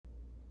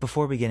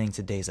Before beginning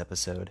today's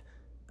episode,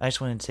 I just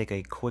wanted to take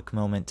a quick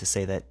moment to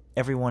say that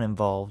everyone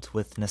involved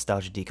with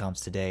Nostalgia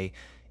Decoms today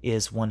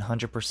is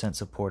 100%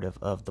 supportive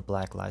of the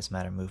Black Lives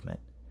Matter movement.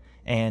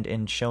 And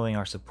in showing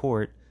our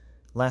support,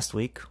 last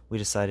week we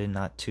decided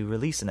not to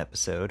release an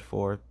episode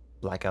for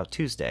Blackout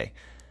Tuesday.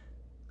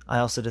 I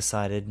also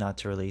decided not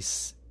to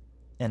release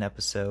an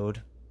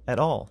episode at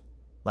all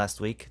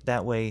last week.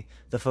 That way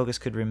the focus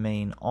could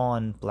remain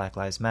on Black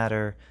Lives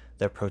Matter,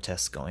 their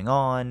protests going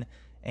on,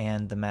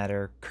 and the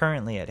matter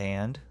currently at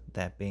hand,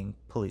 that being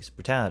police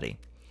brutality.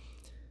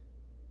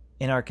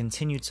 In our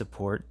continued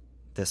support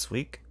this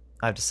week,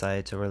 I've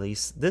decided to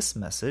release this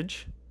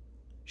message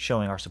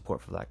showing our support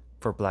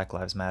for Black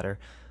Lives Matter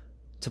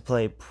to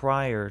play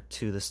prior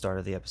to the start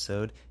of the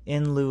episode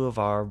in lieu of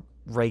our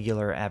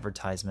regular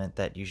advertisement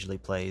that usually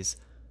plays.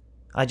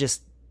 I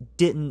just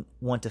didn't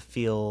want to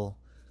feel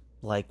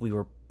like we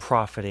were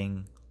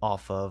profiting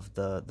off of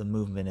the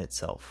movement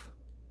itself.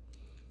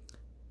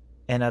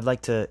 And I'd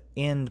like to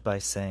end by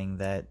saying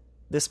that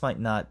this might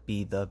not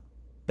be the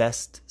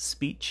best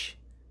speech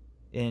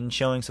in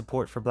showing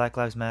support for Black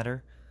Lives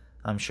Matter.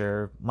 I'm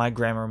sure my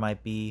grammar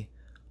might be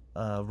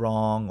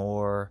wrong,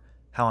 or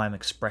how I'm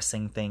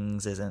expressing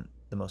things isn't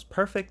the most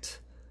perfect,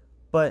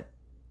 but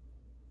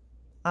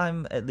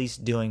I'm at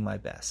least doing my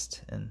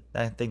best, and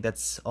I think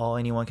that's all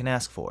anyone can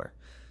ask for.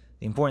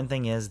 The important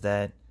thing is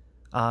that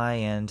I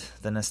and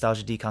the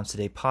Nostalgia Decoms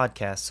Today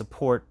podcast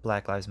support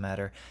Black Lives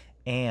Matter,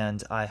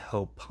 and I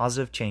hope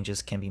positive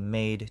changes can be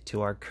made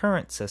to our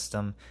current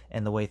system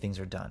and the way things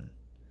are done.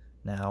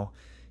 Now,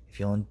 if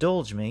you'll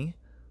indulge me,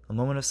 a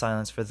moment of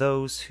silence for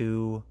those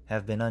who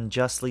have been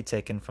unjustly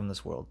taken from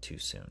this world too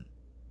soon.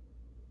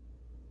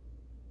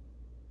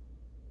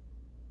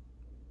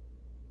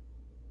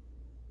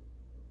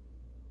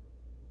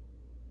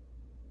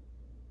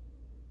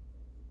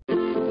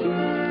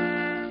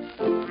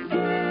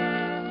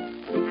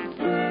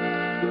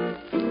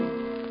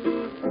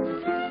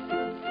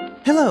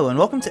 Hello, and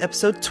welcome to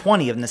episode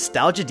 20 of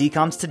Nostalgia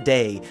Decoms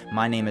Today.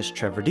 My name is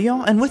Trevor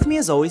Dion, and with me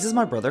as always is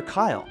my brother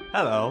Kyle.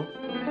 Hello.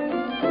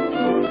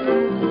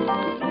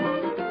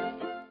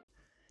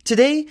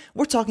 Today,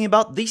 we're talking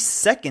about the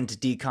second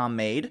decom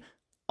made,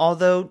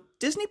 although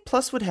Disney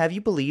Plus would have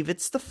you believe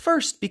it's the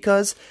first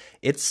because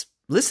it's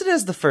listed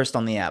as the first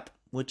on the app,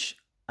 which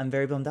I'm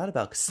very bummed out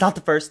about because it's not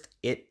the first,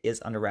 it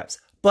is under wraps.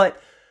 But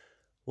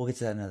we'll get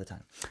to that another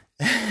time.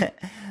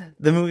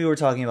 The movie we're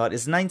talking about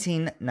is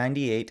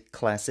 1998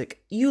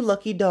 classic You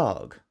Lucky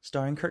Dog,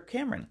 starring Kirk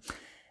Cameron.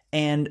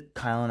 And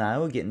Kyle and I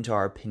will get into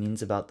our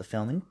opinions about the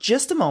film in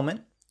just a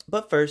moment,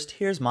 but first,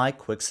 here's my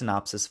quick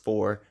synopsis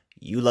for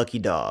You Lucky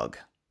Dog.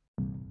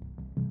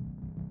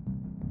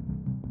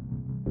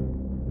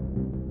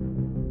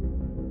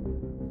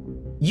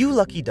 You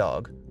Lucky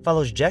Dog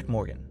follows Jack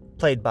Morgan,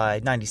 played by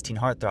 90s teen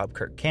heartthrob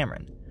Kirk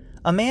Cameron,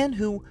 a man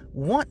who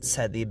once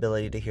had the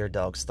ability to hear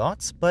dogs'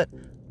 thoughts, but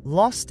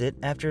lost it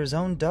after his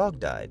own dog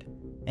died,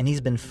 and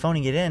he's been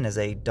phoning it in as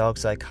a dog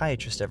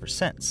psychiatrist ever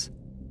since.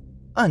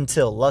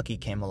 Until Lucky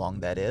came along,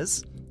 that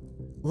is.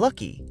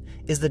 Lucky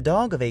is the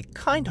dog of a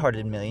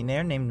kind-hearted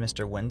millionaire named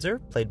Mr. Windsor,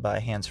 played by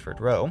Hansford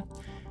Rowe,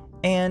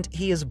 and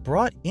he is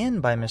brought in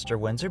by Mr.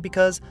 Windsor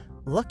because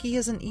Lucky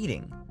isn't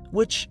eating,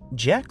 which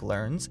Jack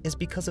learns is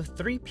because of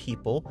 3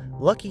 people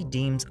Lucky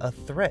deems a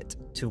threat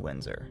to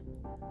Windsor.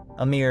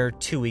 A mere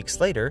 2 weeks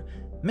later,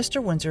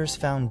 Mr. Windsor is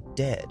found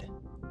dead,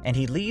 and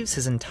he leaves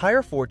his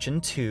entire fortune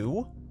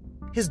to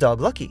his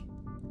dog Lucky.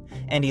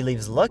 And he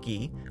leaves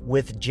Lucky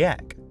with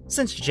Jack,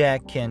 since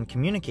Jack can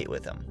communicate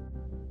with him.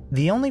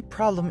 The only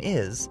problem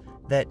is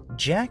that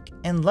Jack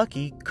and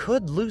Lucky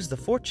could lose the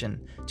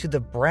fortune to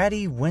the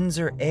bratty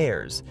Windsor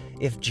heirs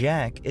if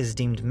Jack is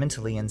deemed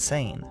mentally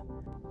insane.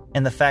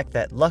 And the fact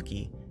that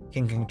Lucky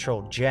can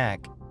control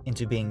Jack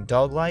into being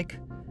dog-like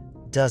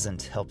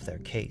doesn't help their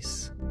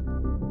case.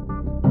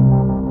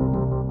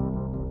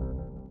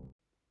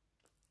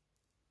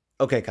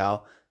 Okay,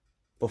 Kyle,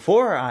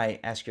 before I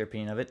ask your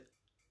opinion of it,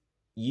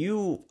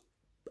 you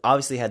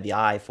obviously had the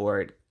eye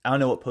for it. I don't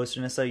know what poster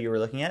necessarily you were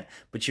looking at,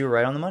 but you were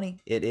right on the money.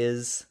 It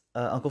is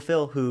Uncle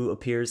Phil who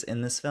appears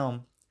in this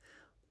film.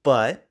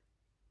 But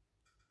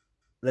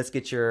let's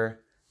get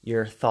your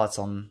thoughts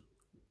on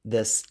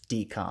this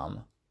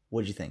decom.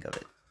 What did you think of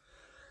it?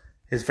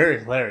 It's very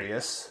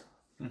hilarious.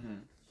 Mm-hmm.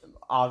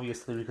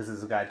 Obviously, because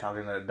it's a guy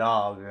talking to a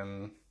dog,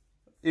 and,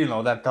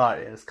 that thought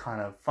is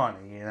kind of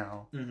funny,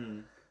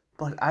 Mm-hmm.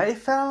 But I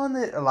found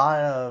it a lot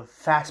of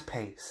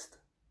fast-paced.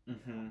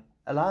 Mm-hmm.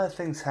 A lot of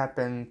things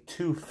happen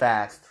too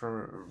fast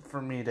for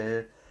me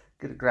to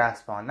get a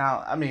grasp on.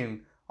 Now,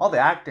 all the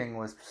acting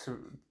was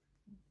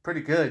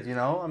pretty good,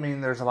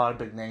 there's a lot of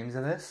big names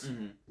in this.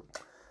 Mm-hmm.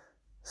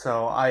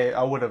 So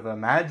I would have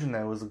imagined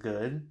it was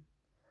good.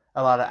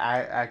 A lot of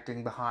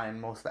acting behind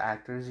most of the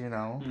actors,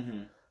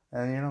 Mm-hmm.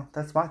 And,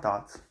 that's my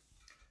thoughts.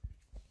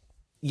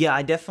 Yeah,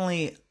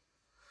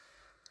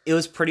 it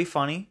was pretty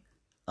funny.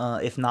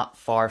 If not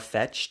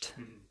far-fetched,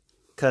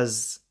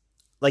 because,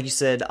 like you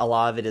said, a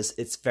lot of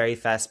it's very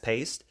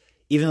fast-paced,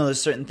 even though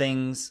there's certain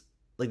things,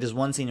 like there's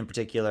one scene in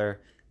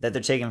particular that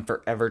they're taking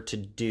forever to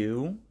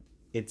do,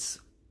 It's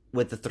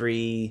with the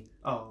three,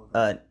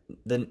 the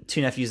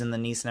two nephews and the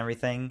niece and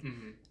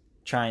everything,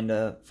 trying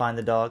to find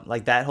the dog.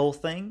 Like, that whole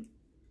thing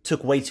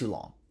took way too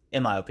long,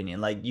 in my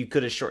opinion. Like, you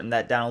could have shortened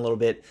that down a little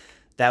bit.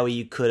 That way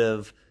you could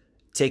have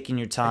taken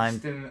your time.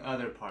 Extended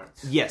other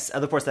parts. Yes,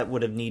 other parts that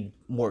would have need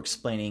more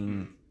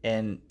explaining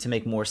and to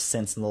make more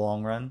sense in the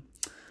long run.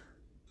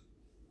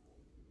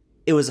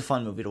 It was a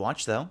fun movie to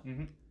watch, though.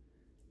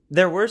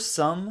 There were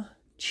some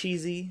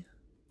cheesy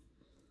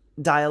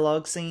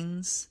dialogue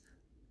scenes,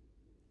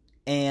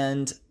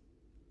 and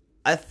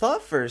I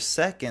thought for a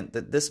second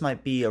that this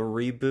might be a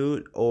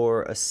reboot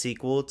or a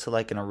sequel to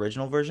like an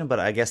original version, but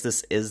I guess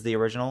this is the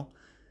original.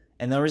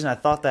 And the reason I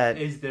thought that...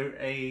 Is there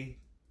a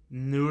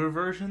newer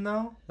version,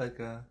 though?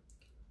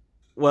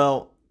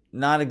 Well,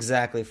 not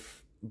exactly,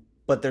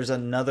 but there's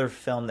another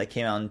film that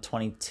came out in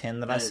 2010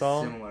 that I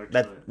saw. Similar to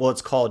it. Well,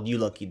 it's called You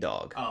Lucky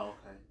Dog. Oh,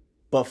 okay.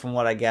 But from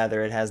what I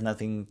gather, it has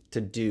nothing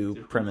to do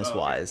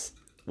premise-wise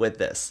with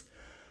this.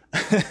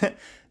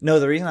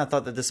 No, the reason I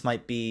thought that this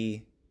might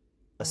be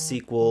a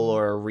sequel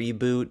or a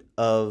reboot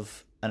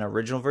of an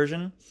original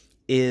version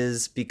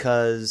is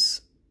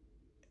because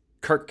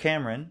Kirk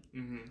Cameron,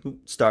 who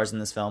stars in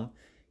this film,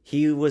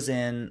 he was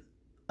in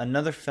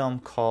another film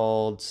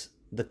called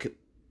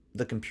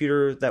The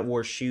Computer That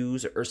Wore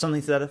Shoes or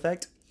something to that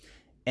effect.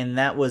 And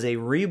that was a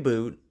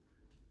reboot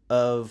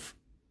of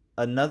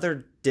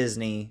another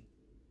Disney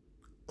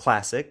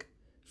classic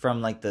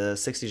from like the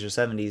 60s or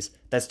 70s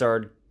that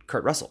starred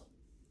Kurt Russell.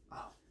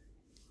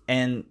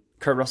 And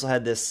Kurt Russell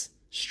had this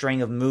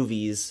string of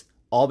movies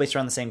all based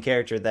around the same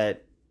character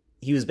that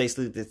he was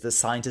basically the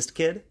scientist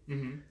kid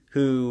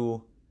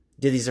who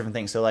did these different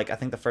things. So like I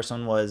think the first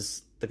one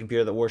was The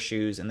Computer That Wore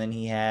Shoes, and then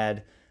he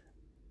had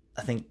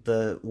I think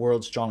The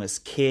World's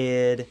Strongest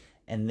Kid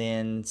and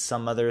then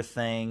some other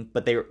thing,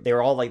 but they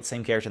were all like the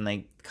same character and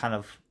they kind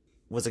of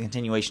was a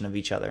continuation of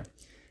each other.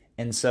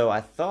 And so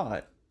I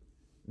thought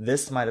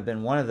this might have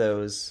been one of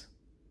those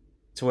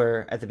to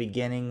where at the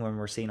beginning when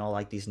we're seeing all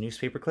like these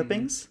newspaper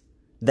clippings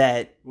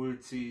that we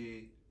would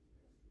see,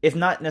 if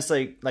not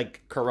necessarily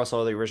like Kurt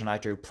Russell or the original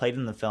actor who played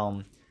in the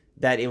film,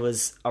 that it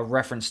was a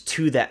reference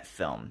to that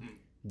film.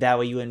 That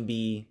way you wouldn't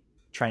be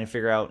trying to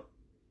figure out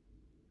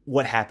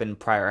what happened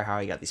prior or how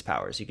he got these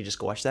powers. You could just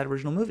go watch that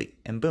original movie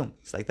and boom,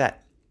 it's like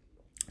that.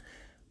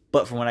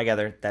 But from what I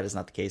gather, that is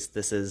not the case.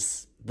 This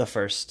is the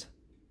first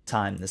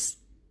time this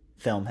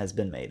film has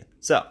been made.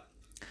 So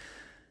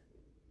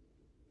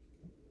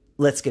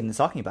let's get into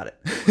talking about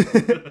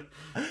it.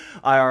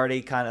 I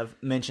already kind of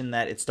mentioned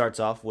that it starts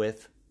off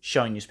with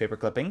showing newspaper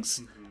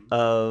clippings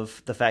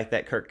of the fact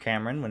that Kirk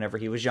Cameron, whenever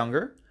he was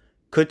younger,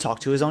 could talk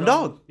to his own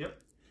dog. Yep.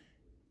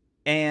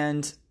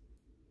 And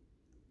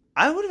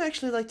I would have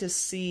actually liked to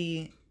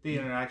see the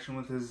interaction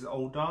with his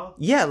old dog.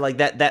 Yeah, like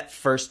that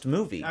first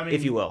movie,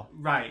 if you will.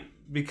 Right,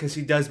 because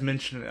he does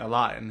mention it a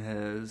lot in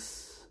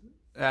his,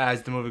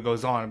 as the movie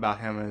goes on,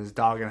 about him and his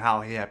dog and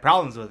how he had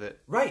problems with it.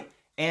 Right.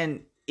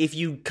 And if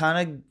you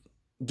kind of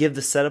give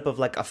the setup of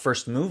like a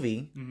first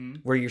movie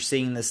where you're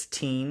seeing this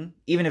teen,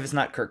 even if it's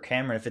not Kirk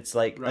Cameron, if it's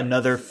like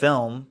another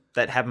film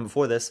that happened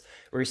before this,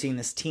 where you're seeing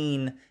this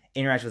teen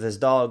interact with his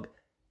dog,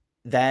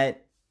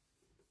 that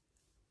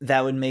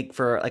would make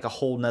for like a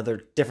whole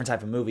nother different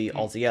type of movie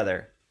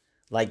altogether.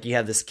 Like you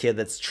have this kid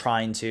that's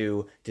trying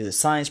to do the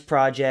science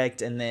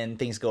project and then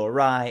things go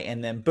awry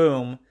and then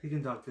boom, he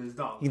can talk to his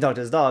dog. He can talk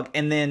to his dog.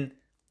 And then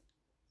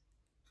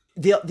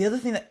the other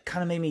thing that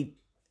kind of made me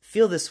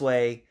feel this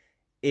way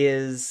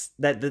is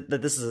that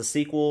this is a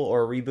sequel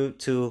or a reboot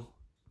to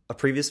a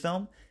previous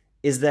film,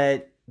 is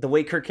that the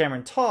way Kirk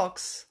Cameron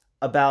talks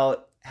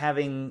about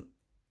having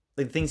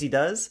the things he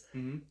does,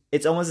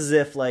 it's almost as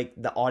if like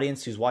the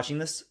audience who's watching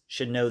this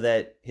should know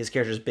that his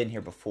character's been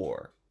here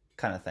before,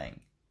 kind of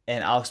thing.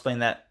 And I'll explain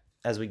that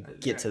as we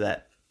get to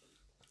that.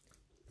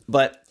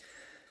 But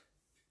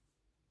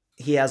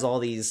he has all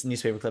these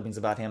newspaper clippings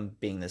about him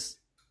being this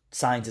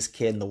scientist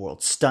kid in the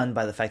world, stunned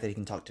by the fact that he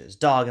can talk to his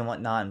dog and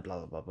whatnot, and blah,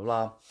 blah, blah, blah,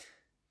 blah.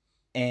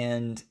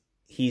 And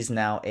he's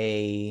now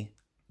a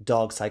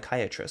dog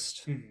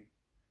psychiatrist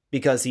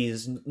because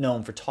he's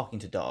known for talking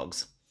to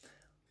dogs.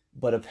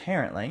 But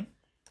apparently,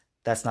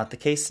 that's not the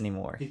case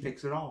anymore. He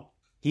fixed it all.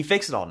 He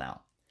fixed it all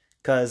now.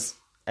 Because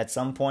at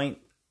some point,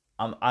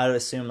 I would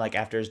assume like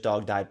after his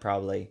dog died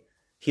probably,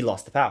 he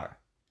lost the power.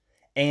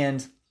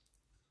 And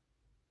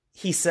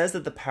he says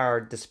that the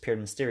power disappeared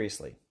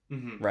mysteriously,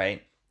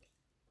 right?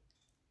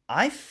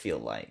 I feel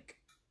like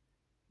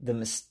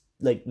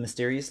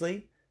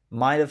mysteriously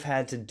might have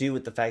had to do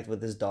with the fact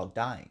with his dog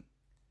dying.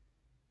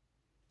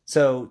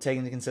 So, taking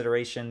into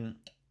consideration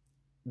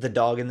the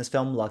dog in this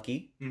film,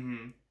 Lucky,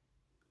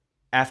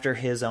 after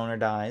his owner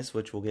dies,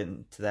 which we'll get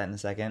into that in a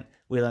second,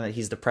 we learn that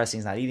he's depressed,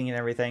 he's not eating and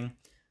everything.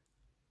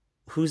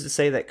 Who's to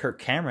say that Kirk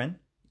Cameron,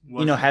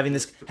 having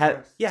this,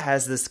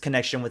 has this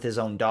connection with his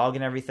own dog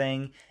and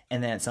everything,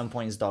 and then at some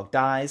point his dog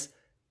dies?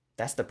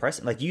 That's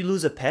depressing. Like, you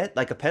lose a pet,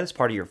 like a pet is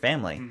part of your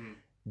family.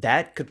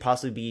 That could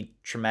possibly be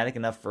traumatic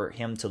enough for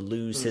him to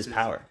lose his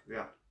power.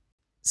 Yeah.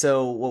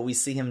 So what we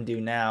see him do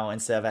now,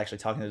 instead of actually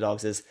talking to the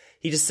dogs, is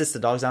he just sits the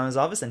dogs down in his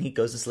office and he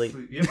goes to sleep.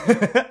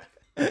 Yep.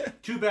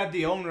 Too bad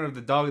the owner of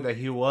the dog that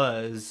he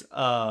was,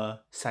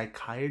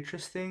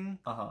 psychiatrist thing,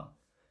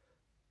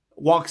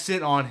 walks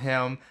in on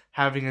him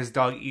having his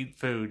dog eat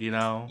food,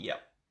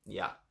 Yep.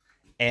 Yeah.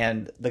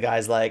 And the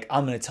guy's like,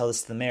 I'm going to tell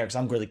this to the mayor because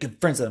I'm really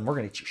good friends with him. We're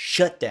going to get you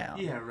shut down.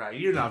 Yeah, right.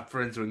 You're not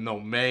friends with no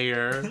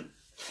mayor.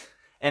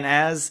 And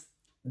as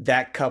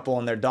that couple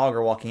and their dog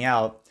are walking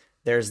out,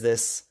 there's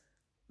this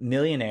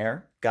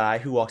millionaire guy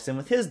who walks in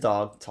with his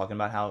dog talking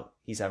about how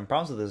he's having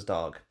problems with his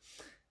dog.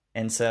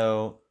 And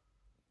so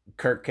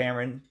Kirk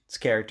Cameron's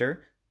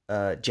character,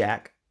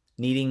 Jack,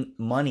 needing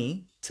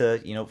money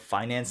to,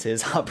 finance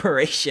his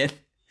operation,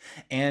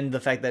 and the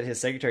fact that his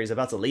secretary is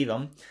about to leave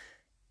him,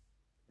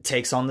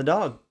 takes on the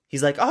dog.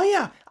 He's like, oh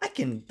yeah, I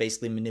can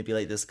basically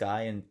manipulate this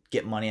guy and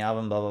get money out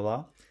of him, blah, blah,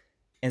 blah.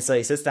 And so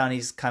he sits down,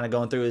 he's kind of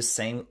going through his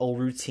same old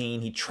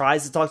routine. He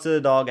tries to talk to the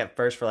dog at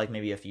first for like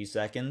maybe a few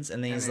seconds,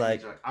 and then he's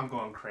like, I'm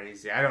going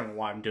crazy. I don't know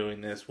why I'm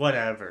doing this.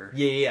 Whatever.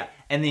 Yeah.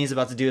 And then he's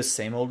about to do his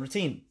same old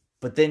routine.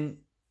 But then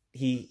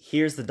he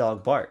hears the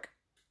dog bark.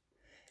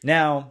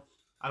 Now,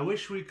 I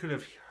wish we could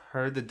have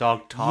heard the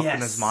dog talk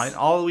in his mind.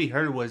 All we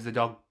heard was the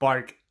dog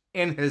bark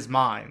in his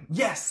mind.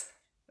 Yes.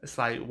 It's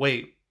like,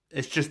 wait,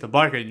 it's just the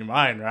bark in your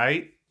mind,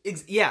 right?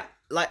 Yeah.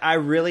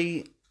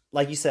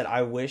 Like you said,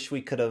 I wish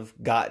we could have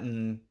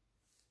gotten,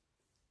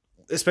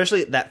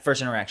 especially that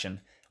first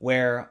interaction,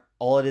 where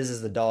all it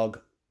is the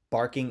dog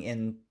barking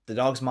in the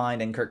dog's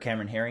mind and Kirk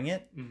Cameron hearing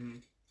it. Mm-hmm.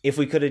 If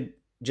we could have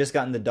just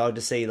gotten the dog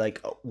to say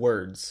like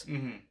words,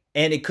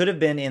 and it could have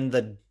been in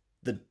the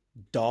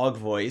dog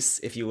voice,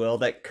 if you will,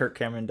 that Kirk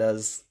Cameron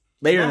does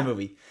later in the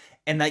movie,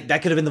 and that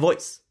could have been the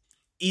voice,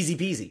 easy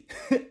peasy.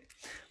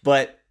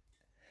 But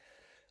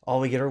all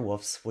we get are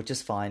woofs, which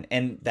is fine,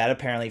 and that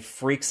apparently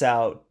freaks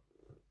out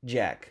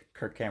Jack,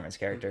 Kirk Cameron's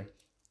character,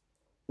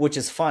 which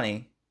is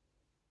funny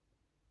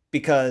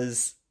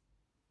because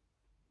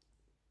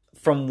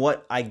from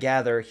what I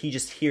gather, he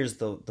just hears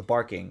the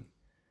barking,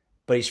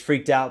 but he's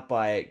freaked out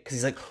by it because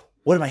he's like,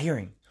 what am I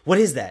hearing? What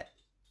is that?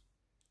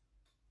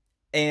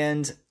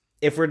 And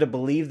if we're to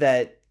believe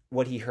that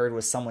what he heard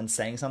was someone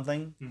saying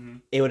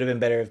something, it would have been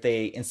better if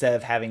they, instead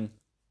of having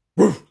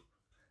woof,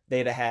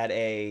 they'd have had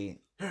a,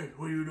 hey,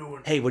 what are you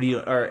doing? Hey, what are you,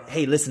 or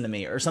hey, listen to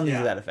me, or something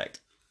to that effect.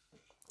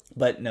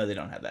 But no, they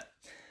don't have that.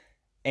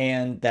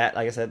 And that,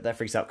 like I said, that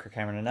freaks out Kirk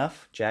Cameron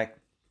enough. Jack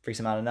freaks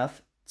him out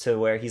enough to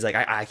where he's like,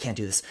 I can't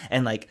do this.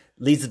 And like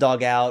leads the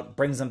dog out,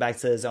 brings him back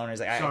to his owner. He's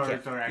like, I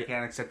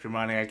can't accept your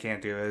money. I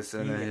can't do this.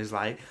 And then he's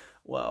like,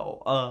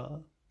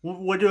 well,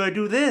 what do I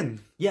do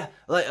then? Yeah.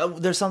 Like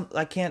there's some,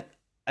 I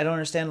don't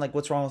understand like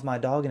what's wrong with my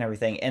dog and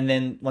everything. And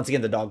then once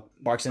again, the dog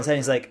barks in his head. And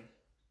he's like,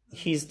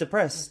 he's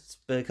depressed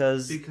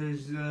because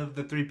of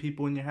the 3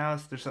 people in your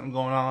house. There's something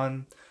going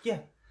on. Yeah.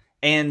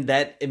 And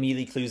that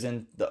immediately clues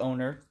in the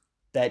owner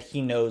that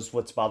he knows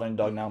what's bothering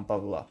the dog now, blah,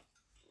 blah, blah.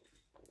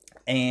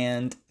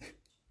 And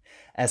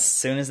as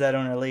soon as that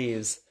owner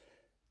leaves,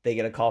 they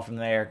get a call from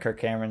the mayor, Kirk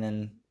Cameron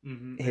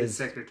and his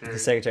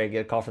secretary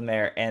get a call from the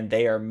mayor, and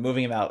they are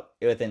moving him out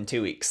within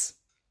 2 weeks.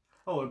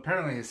 Oh,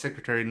 apparently his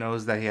secretary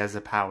knows that he has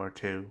the power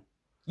too.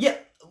 Yeah.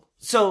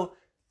 So,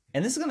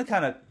 and this is going to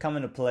kind of come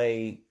into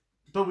play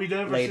but we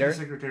never later. see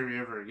the secretary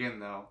ever again,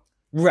 though.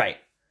 Right.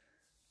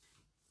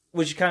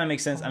 Which kind of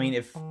makes sense. I mean,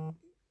 if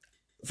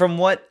from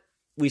what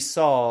we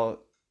saw,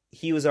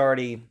 he was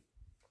already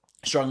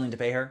struggling to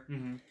pay her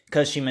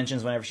because she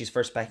mentions whenever she's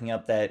first packing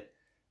up that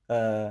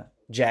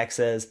Jack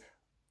says,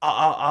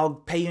 "I'll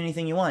pay you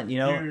anything you want."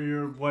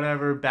 Your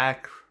whatever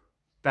back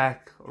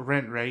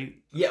rent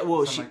rate. Yeah,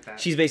 well,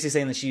 she's basically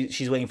saying that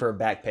she's waiting for her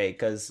back pay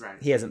because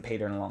he hasn't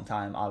paid her in a long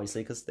time,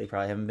 obviously, because they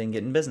probably haven't been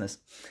getting business.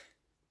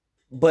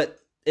 But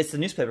it's the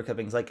newspaper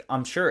clippings. Like,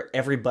 I'm sure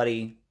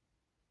everybody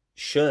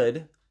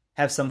should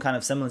have some kind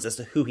of semblance as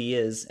to who he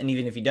is, and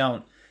even if you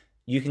don't,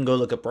 you can go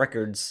look up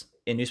records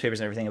in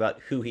newspapers and everything about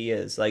who he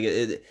is. Like,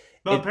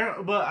 but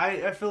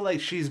I feel like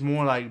she's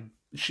more like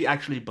she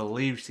actually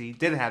believes he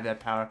did have that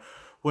power,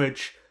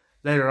 which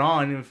later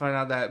on you find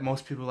out that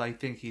most people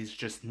think he's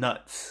just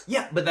nuts.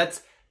 Yeah, but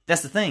that's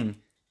the thing.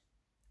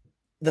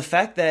 The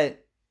fact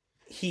that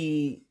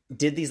he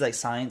did these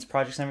science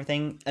projects and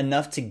everything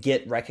enough to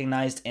get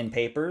recognized in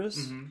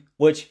papers,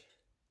 which,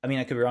 I mean,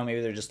 I could be wrong.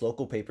 Maybe they're just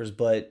local papers,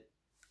 but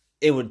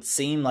it would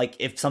seem like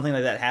if something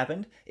like that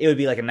happened, it would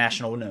be like a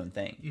national known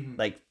thing.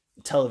 Like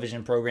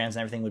television programs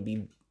and everything would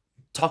be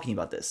talking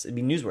about this. It'd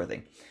be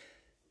newsworthy.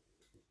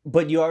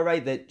 But you are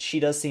right that she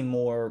does seem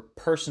more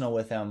personal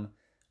with him,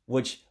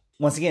 which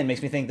once again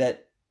makes me think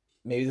that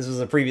maybe this was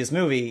a previous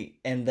movie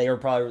and they were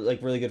probably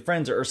really good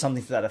friends or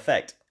something to that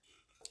effect.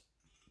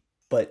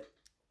 But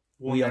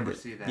we'll never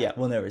see that. Yeah,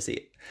 we'll never see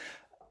it.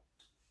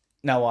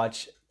 Now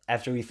watch.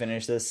 After we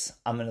finish this,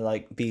 I'm gonna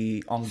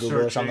be on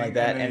Google or something like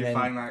that, and then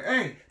find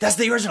hey, that's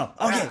the original.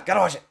 Okay, gotta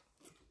watch it.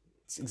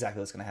 It's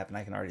exactly what's gonna happen.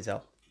 I can already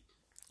tell.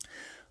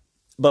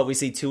 But we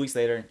see 2 weeks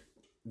later,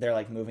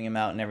 they're moving him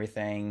out and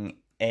everything,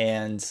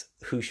 and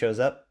who shows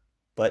up?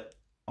 But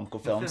Uncle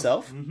Phil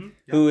himself,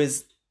 who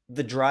is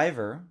the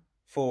driver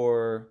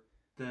for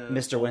The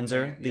Mr. old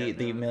Windsor, man.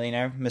 the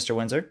millionaire, Mr.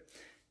 Windsor.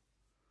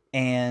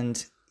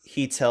 And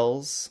he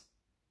tells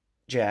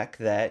Jack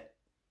that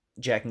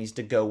Jack needs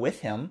to go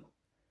with him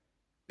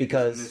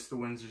because Mr.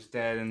 Windsor's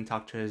dead and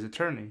talk to his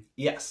attorney.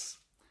 Yes.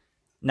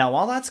 Now,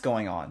 while that's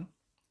going on,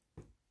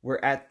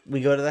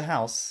 we go to the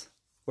house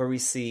where we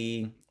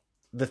see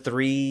the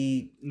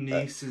three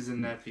nieces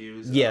and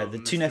nephews. Yeah, the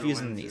two Mr.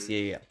 nephews Windsor. and the niece.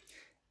 Yeah.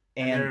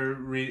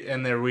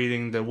 And they're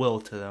reading the will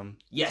to them.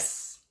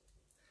 Yes.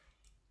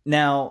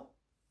 Now,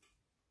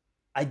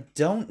 I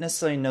don't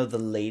necessarily know the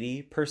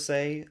lady per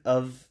se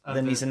of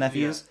the niece and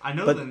nephews. Yeah. I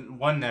know the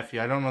one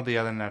nephew. I don't know the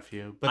other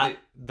nephew, but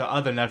the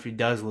other nephew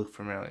does look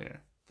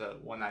familiar. The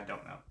one I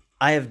don't know.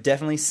 I have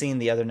definitely seen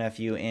the other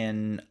nephew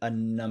in a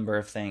number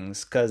of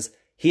things because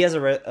he has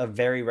a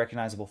very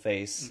recognizable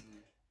face, mm-hmm.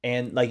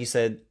 and like you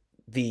said,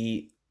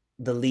 the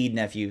lead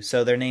nephew.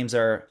 So their names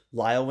are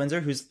Lyle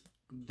Windsor, who's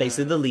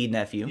basically the lead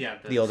nephew,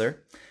 the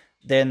older.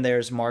 Then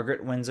there's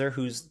Margaret Windsor,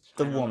 who's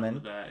the woman. Know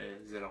who that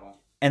is at all.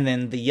 And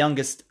then the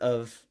youngest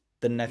of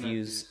the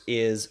nephews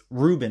is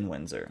Reuben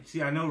Windsor.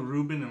 See, I know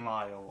Reuben and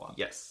Lyle.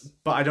 Yes.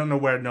 But I don't know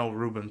where I know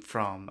Reuben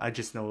from. I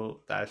just know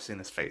that I've seen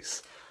his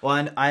face. Well,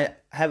 and I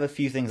have a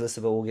few things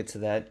listed, but we'll get to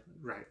that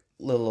a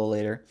little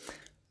later.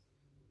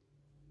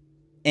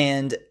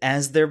 And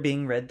as they're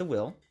being read the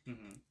will,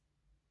 mm-hmm.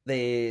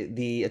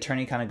 the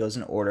attorney kind of goes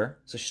in order.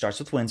 So she starts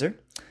with Windsor.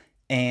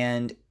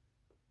 And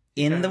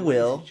in the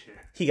will,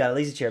 he got a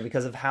lazy chair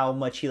because of how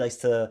much he likes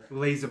to...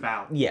 Laze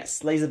about.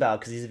 Yes, laze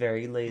about because he's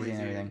very lazy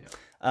and everything.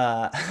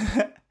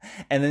 Yeah.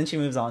 And then she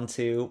moves on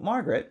to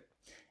Margaret.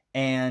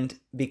 And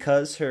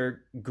because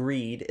her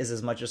greed is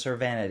as much as her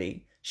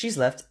vanity, she's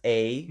left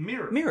a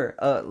mirror,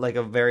 like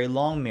a very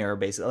long mirror,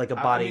 basically, like a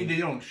body. I mean, they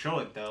don't show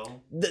it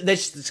though.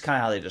 That's kind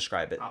of how they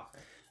describe it.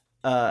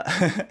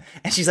 Okay.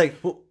 And she's like,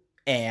 well,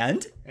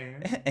 and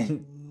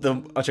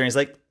the attorney's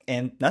like,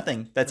 and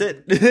nothing. That's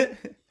it.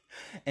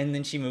 And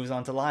then she moves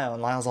on to Lyle,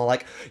 and Lyle's all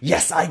like,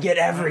 "Yes, I get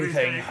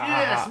everything."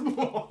 Yes.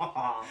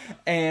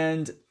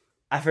 And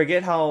I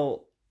forget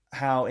how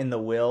in the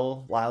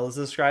will Lyle is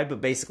described,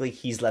 but basically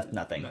he's left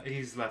nothing.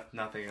 He's left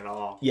nothing at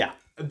all. Yeah.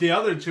 The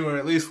other two are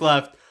at least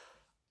left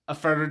a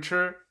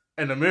furniture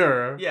and a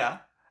mirror. Yeah.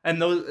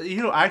 And those,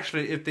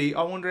 actually,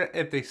 I wonder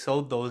if they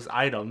sold those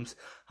items,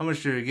 how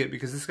much do you get?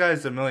 Because this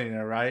guy's a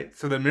millionaire, right?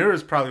 So the mirror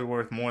is probably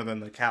worth more than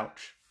the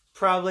couch.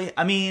 Probably.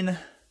 I mean,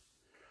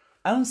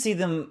 I don't see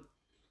them,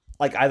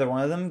 like either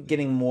one of them,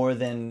 getting more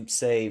than,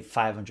 say,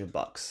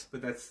 $500.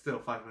 But that's still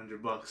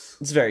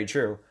 $500. It's very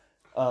true.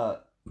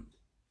 That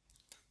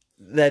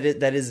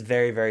is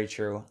very, very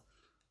true.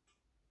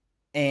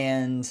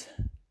 And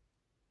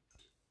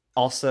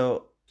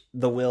also,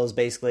 the will is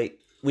basically,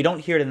 we don't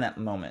hear it in that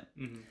moment,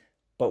 mm-hmm.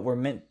 but we're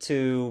meant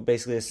to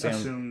basically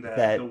assume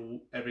that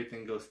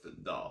everything goes to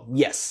the dog.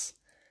 Yes.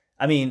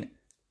 I mean,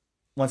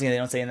 once again, they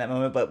don't say it in that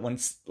moment, but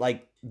once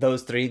like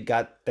those three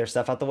got their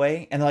stuff out the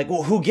way, and they're like,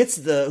 "Well, who gets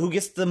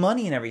the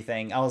money and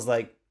everything?" I was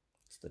like,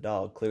 "It's the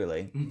dog,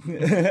 clearly."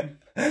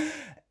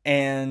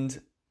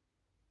 And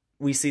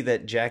we see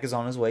that Jack is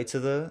on his way to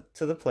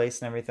the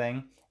place and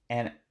everything,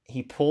 and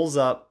he pulls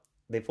up.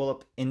 They pull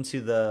up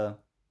into the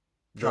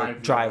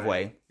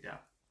driveway.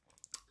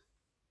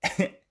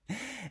 Yeah.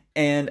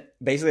 And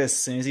basically, as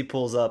soon as he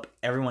pulls up,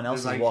 everyone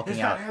else is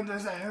walking out.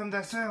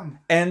 That's him.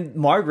 And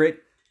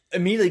Margaret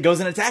immediately goes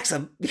and attacks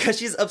him because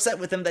she's upset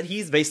with him that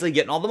he's basically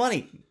getting all the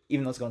money,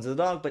 even though it's going to the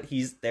dog. But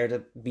he's there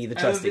to be the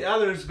trustee. And the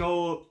others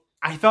go.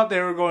 I thought they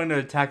were going to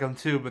attack him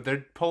too, but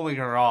they're pulling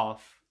her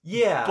off.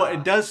 Yeah, but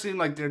it does seem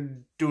like they're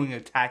doing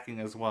attacking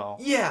as well.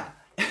 Yeah,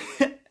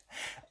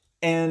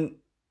 and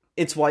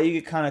it's why you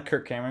get kind of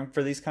Kirk Cameron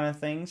for these kind of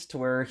things, to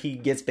where he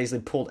gets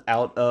basically pulled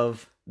out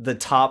of the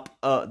top,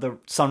 the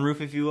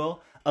sunroof, if you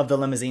will, of the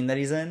limousine that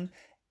he's in.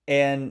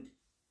 And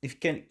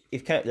let me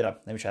try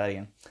that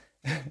again.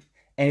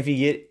 And if you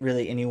get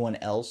really anyone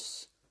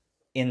else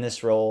in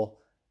this role,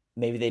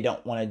 maybe they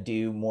don't want to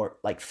do more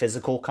like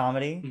physical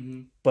comedy.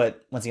 Mm-hmm.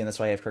 But once again, that's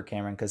why I have Kirk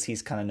Cameron, because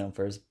he's kind of known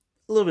for his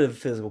a little bit of a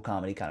physical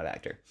comedy kind of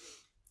actor.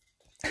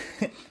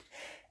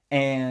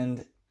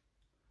 And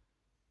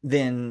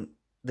then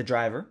the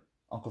driver,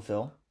 Uncle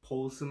Phil,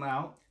 pulls him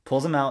out,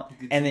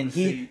 and then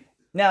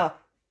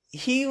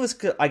he was,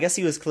 I guess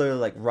he was clearly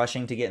like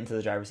rushing to get into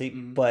the driver's seat,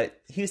 mm-hmm. but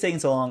he was taking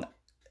so long.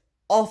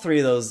 All three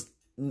of those,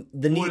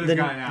 they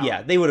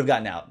would have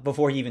gotten out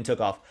before he even took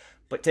off.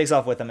 But takes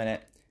off with a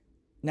minute.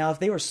 Now, if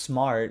they were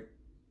smart,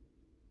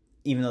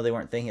 even though they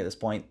weren't thinking at this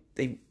point,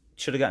 they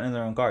should have gotten in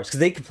their own cars, because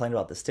they complained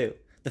about this too.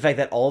 The fact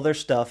that all their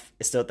stuff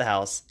is still at the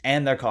house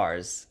and their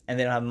cars, and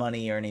they don't have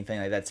money or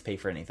anything like that to pay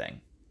for anything.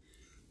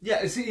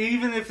 Yeah, see,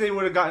 even if they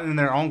would have gotten in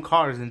their own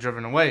cars and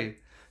driven away,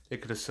 they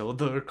could have sold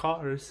their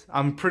cars.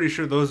 I'm pretty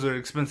sure those are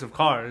expensive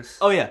cars.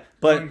 Oh, yeah.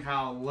 But knowing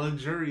how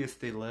luxurious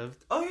they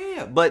lived. Oh,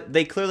 yeah. But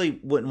they clearly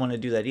wouldn't want to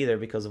do that either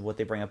because of what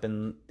they bring up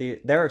in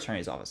their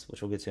attorney's office,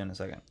 which we'll get to in a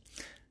second.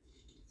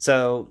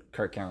 So,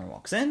 Kirk Cameron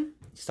walks in.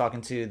 He's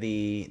talking to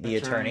the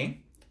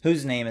attorney,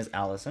 whose name is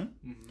Allison.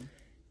 Mm-hmm.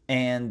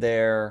 And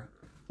they're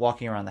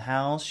walking around the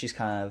house. She's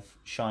kind of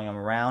showing him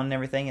around and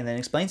everything, and then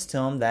explains to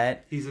him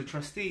that he's a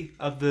trustee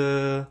of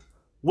the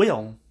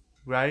will,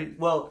 right?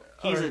 Well,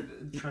 he's a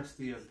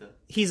trustee of the...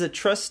 He's a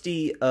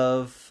trustee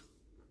of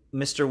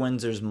Mr.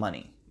 Windsor's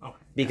money. Okay.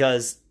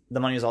 Because the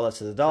money was all left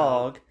to the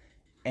dog,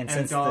 and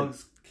since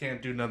dogs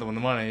can't do nothing with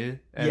the money,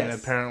 and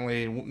yes.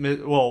 apparently,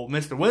 well,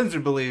 Mr. Windsor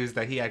believes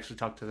that he actually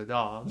talked to the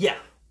dog. Yeah.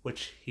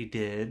 Which he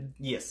did.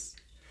 Yes.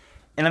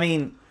 And I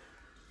mean,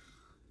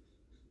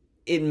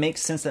 it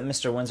makes sense that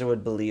Mr. Windsor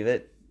would believe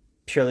it,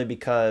 purely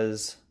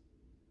because...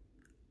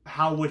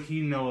 How would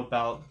he know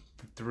about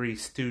the Three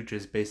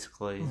Stooges,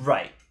 basically?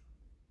 Right.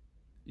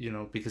 You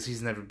know, because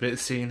he's never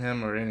seen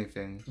him or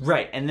anything.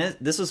 Right, and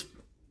this was...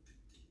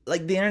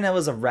 Like, the internet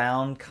was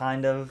around,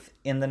 kind of,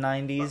 in the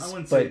 90s. I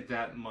wouldn't say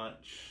that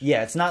much.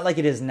 Yeah, it's not like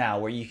it is now,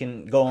 where you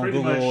can go on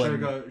Google and...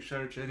 Pretty much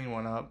search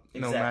anyone up,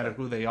 exactly. No matter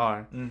who they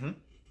are. Mm-hmm.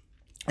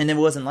 And it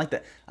wasn't like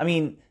that. I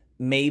mean,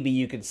 maybe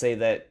you could say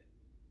that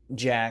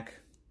Jack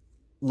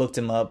looked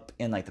him up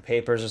in, like, the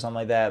papers or something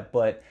like that,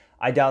 but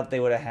I doubt they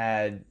would have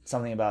had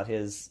something about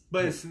his...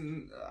 But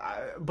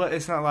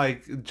it's not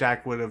like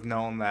Jack would have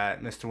known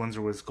that Mr.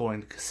 Windsor was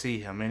going to see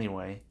him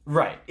anyway.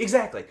 Right,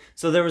 exactly.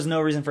 So there was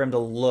no reason for him to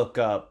look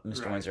up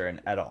Mr. Windsor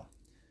at all.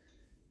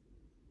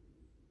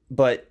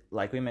 But,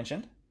 like we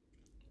mentioned,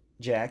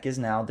 Jack is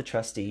now the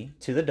trustee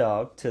to the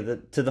dog, to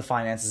the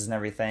finances and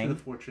everything.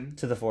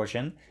 To the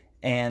fortune.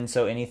 And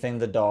so anything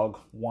the dog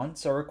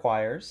wants or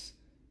requires,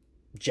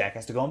 Jack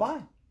has to go and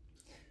buy.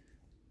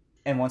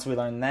 And once we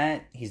learn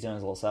that, he's doing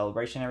his little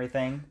celebration and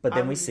everything. But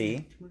then we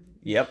see...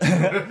 Yep.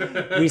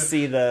 We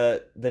see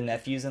the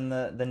nephews and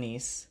the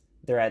niece.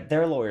 They're at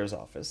their lawyer's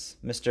office.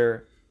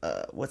 Mr...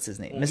 what's his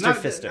name? Mr.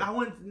 Pfister.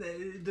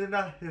 They're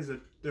not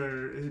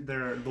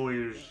they're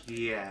lawyers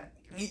yet.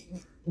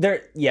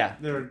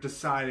 They're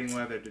deciding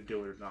whether to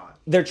do it or not.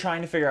 They're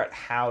trying to figure out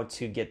how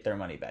to get their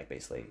money back,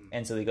 basically.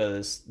 And so they go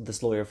to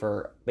this lawyer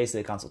for basically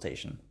a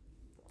consultation.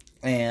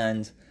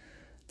 And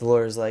the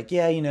lawyer's like,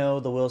 yeah, you know,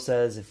 the will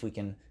says if we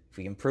can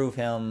prove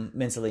him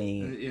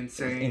mentally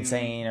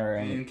insane or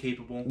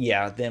incapable,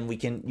 yeah, then you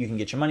can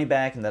get your money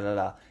back and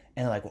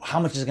And they're like, well, how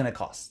much is it going to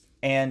cost?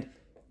 And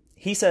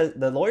he says,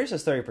 the lawyer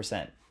says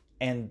 30%,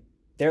 and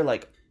they're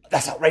like,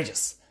 that's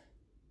outrageous.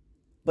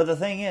 But the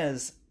thing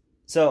is,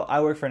 so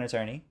I work for an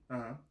attorney,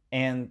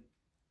 and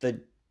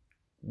the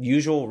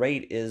usual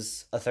rate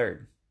is a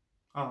third.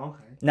 Oh,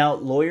 okay. Now,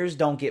 lawyers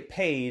don't get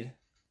paid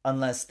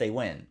unless they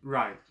win.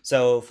 Right.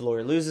 So if a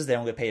lawyer loses, they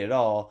don't get paid at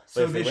all.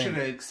 So they should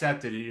have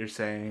accepted it, you're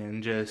saying,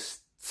 and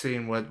just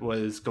seen what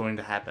was going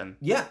to happen.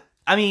 Yeah.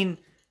 I mean,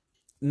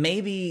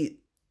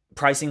 maybe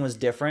pricing was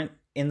different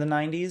in the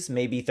 90s.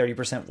 Maybe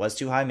 30% was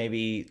too high.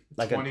 Maybe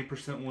like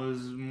 20% was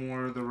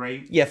more the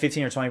rate. Yeah,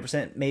 15 or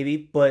 20% maybe.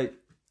 But,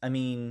 I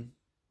mean...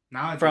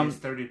 Nowadays,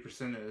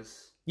 30%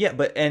 is... Yeah,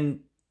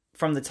 and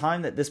from the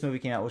time that this movie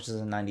came out, which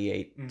was in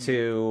 98,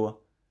 to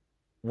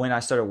when I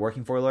started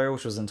working for a lawyer,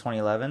 which was in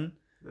 2011...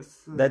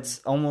 That's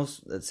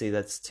almost, let's see,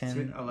 that's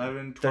 10...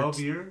 11, 12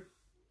 years?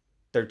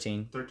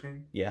 13.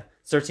 13? Yeah.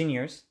 It's 13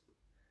 years.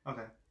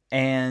 Okay.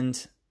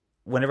 And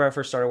whenever I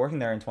first started working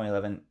there in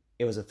 2011,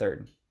 it was a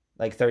third.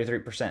 Like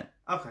 33%.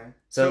 Okay.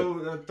 So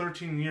a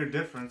 13-year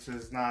difference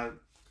is not...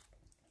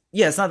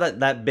 Yeah, it's not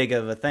that big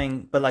of a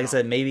thing. But like I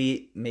said,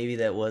 maybe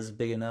that was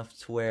big enough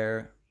to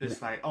where... It's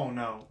like, oh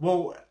no.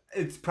 Well,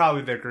 it's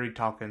probably their greed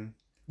talking.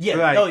 Yeah,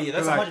 like,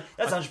 that's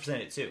 100%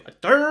 it too. A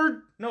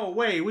third? No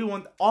way, we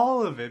want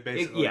all of it,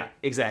 basically. Yeah,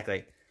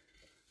 exactly.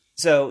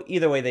 So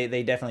either way,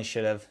 they definitely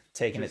should have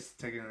taken it.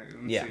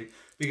 Yeah. See.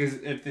 Because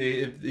if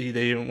they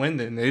didn't win,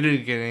 then they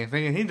didn't get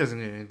anything, and he doesn't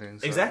get anything.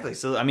 So. Exactly.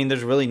 So I mean,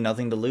 there's really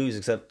nothing to lose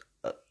except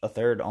a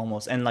third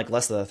almost, and like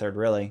less than a third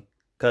really,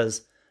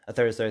 because a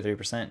third is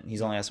 33%.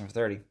 He's only asking for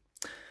 30.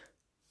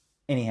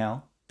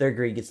 Anyhow, their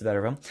greed gets the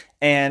better of them,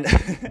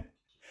 and.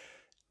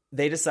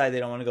 They decide they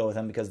don't want to go with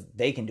him because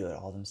they can do it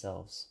all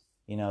themselves.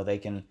 You know, they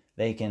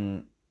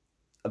can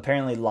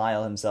apparently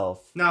Lyle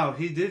himself. No,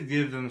 he did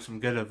give them some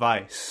good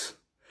advice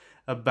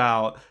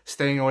about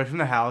staying away from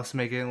the house,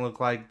 making it look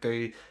like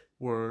they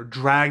were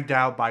dragged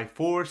out by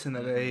force and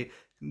that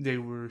they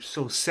were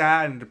so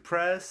sad and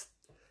depressed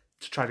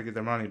to try to get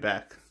their money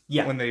back.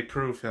 Yeah. When they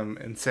prove him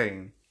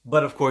insane.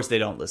 But of course they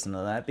don't listen to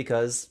that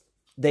because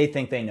they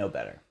think they know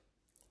better.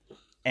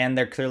 And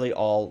they're clearly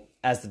all,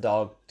 as the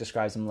dog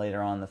describes them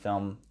later on in the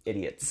film,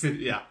 idiots.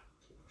 Yeah.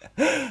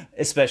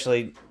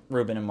 Especially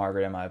Ruben and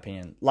Margaret, in my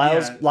opinion.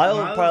 Lyle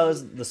probably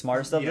is the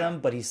smartest of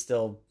them, but he's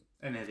still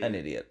an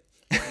idiot.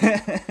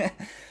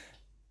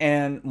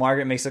 And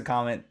Margaret makes a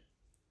comment,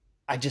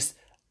 I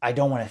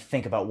don't want to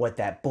think about what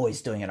that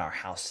boy's doing in our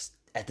house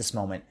at this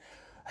moment.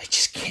 I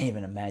just can't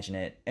even imagine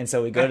it. And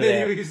so we go to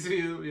there.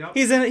 Yep.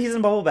 He's in a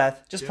bubble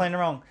bath, just playing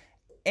around.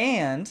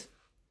 And...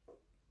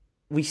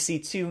 we see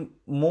two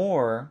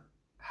more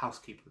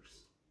housekeepers.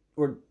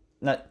 Or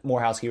not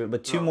more housekeepers,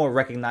 but two more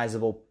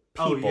recognizable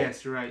people. Oh,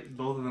 yes, you're right.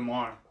 Both of them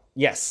are.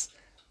 Yes.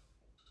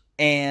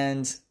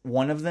 And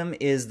one of them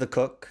is the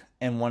cook,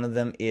 and one of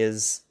them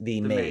is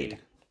the maid.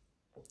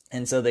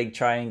 And so they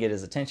try and get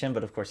his attention,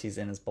 but of course he's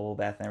in his bubble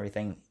bath and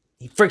everything.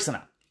 He freaks them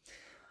out.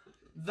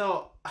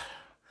 though,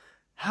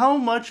 how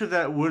much of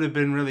that would have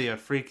been really a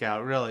freak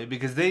out, really?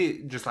 Because they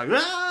just like,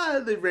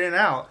 they ran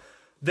out.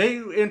 They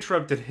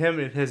interrupted him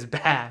in his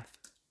bath.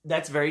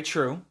 That's very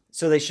true.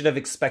 So they should have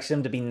expected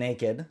him to be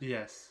naked.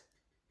 Yes.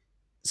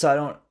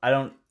 So I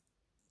don't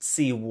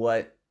see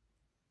what...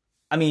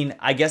 I mean,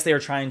 I guess they were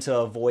trying to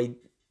avoid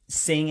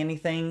seeing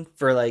anything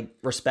for, like,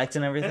 respect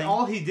and everything. And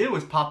all he did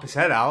was pop his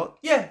head out.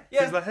 Yeah.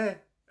 He's like, hey.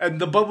 And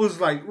the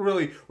bubbles, like,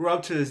 really were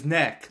up to his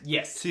neck.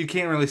 Yes. So you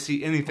can't really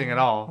see anything at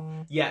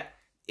all. Yeah.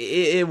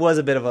 It was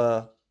a bit of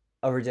a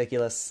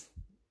ridiculous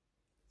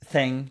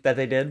thing that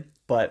they did,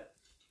 but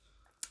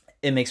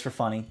it makes for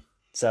funny.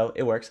 So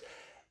it works.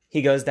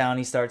 He goes down,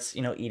 he starts,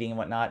 eating and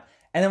whatnot.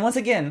 And then once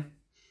again,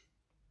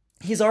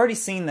 he's already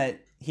seen that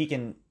he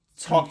can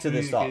talk to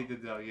this dog.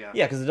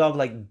 Yeah, because the dog,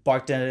 like,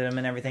 barked at him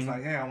and everything. He's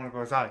like, hey, I want to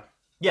go outside.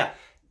 Yeah.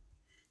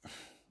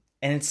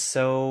 And it's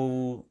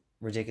so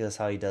ridiculous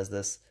how he does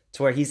this.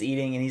 To where he's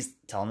eating and he's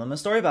telling them a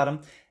story about him,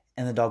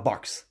 and the dog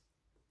barks.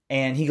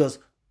 And he goes,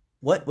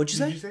 what? What'd you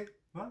say? Did you say?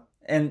 What?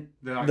 And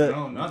like,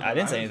 no, nothing. I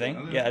didn't say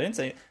anything. Yeah, I didn't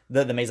say...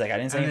 The maid's like, I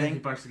didn't say anything. And then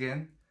he barks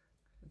again.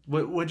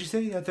 What'd you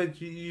say? I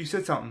thought you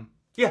said something.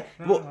 Yeah.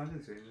 No, I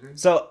didn't say anything.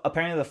 So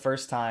apparently the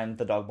first time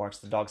the dog barks,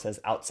 the dog says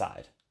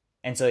outside.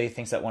 And so he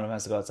thinks that one of them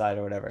has to go outside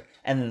or whatever.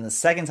 And then the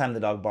second time the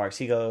dog barks,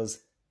 he goes,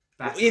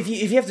 if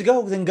you have to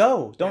go, then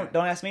go. Don't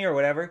ask me or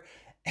whatever.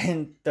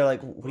 And they're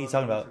like, what are you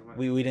talking about?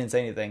 We didn't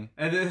say anything.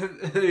 And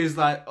then he's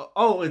like,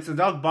 oh, it's a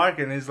dog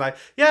barking. And he's like,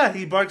 yeah,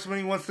 he barks when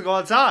he wants to go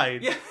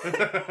outside.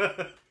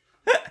 Yeah.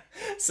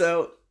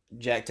 So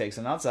Jack takes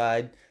him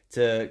outside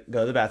to go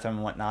to the bathroom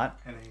and whatnot.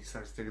 And then he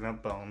starts digging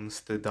up bones,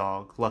 the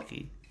dog,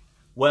 Lucky.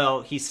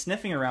 Well, he's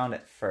sniffing around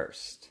at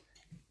first.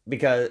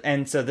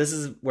 And so this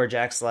is where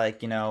Jack's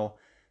like,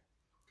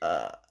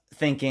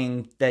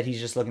 thinking that he's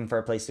just looking for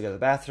a place to go to the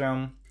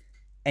bathroom.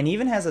 And he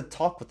even has a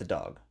talk with the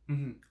dog.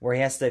 Mm-hmm. Where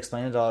he has to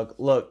explain to the dog,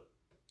 look,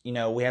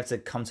 we have to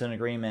come to an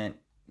agreement.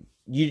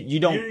 You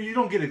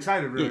don't get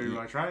excited really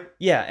much, right?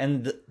 Yeah,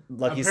 and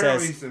Lucky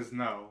says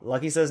no.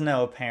 Lucky says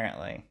no,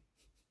 apparently.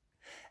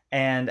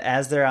 And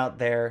as they're out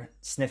there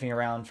sniffing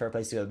around for a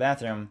place to go to the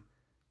bathroom,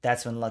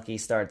 that's when Lucky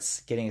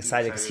starts getting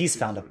excited because he's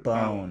found a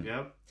bone.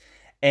 Yep.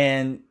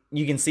 And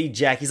you can see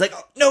Jack. He's like,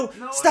 no,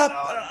 stop.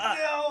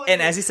 No.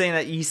 And as he's saying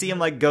that, you see him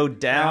like go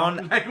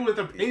down. Like with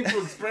a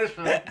painful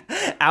expression.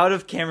 Out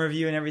of camera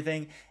view and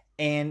everything.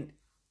 And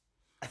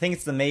I think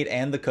it's the maid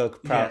and the cook.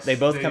 Yes, they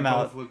both come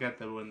out. Look at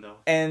the window.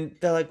 And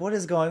they're like, what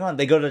is going on?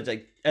 They go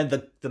to, and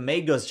the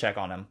maid goes to check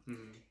on him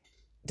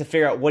to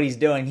figure out what he's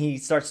doing. He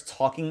starts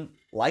talking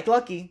like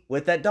Lucky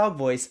with that dog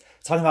voice,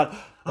 talking about,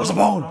 there's a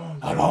bone,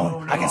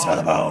 I can smell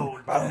the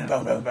bone.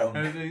 Bone.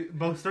 And they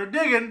both start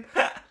digging.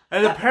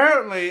 And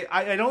apparently,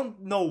 I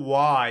don't know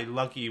why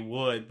Lucky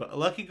would, but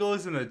Lucky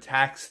goes and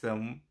attacks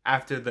them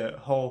after the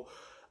whole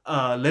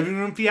living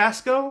room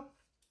fiasco.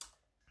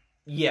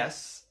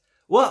 Yes.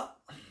 Well,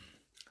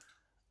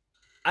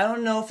 I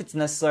don't know if it's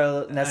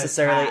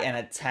necessarily an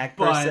attack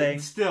per se.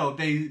 But still,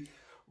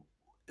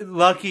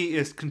 Lucky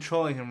is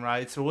controlling him,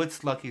 right? So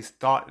what's Lucky's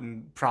thought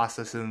and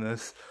process in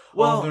this?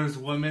 Well, there's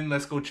women,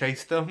 let's go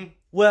chase them.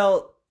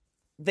 Well,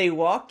 they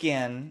walk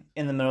in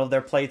the middle of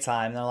their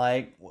playtime. They're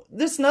like,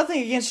 there's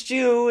nothing against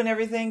you and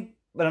everything.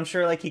 But I'm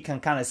sure like he can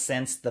kind of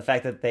sense the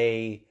fact that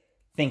they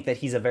think that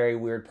he's a very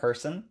weird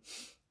person.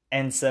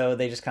 And so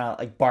they just kind of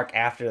like bark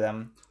after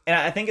them. And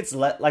I think it's,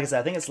 like I said,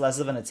 I think it's less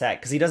of an attack.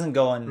 Because he doesn't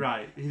go and...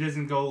 Right. He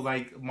doesn't go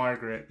like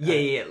Margaret.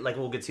 Yeah. Like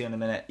we'll get to in a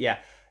minute. Yeah.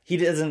 He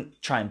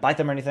doesn't try and bite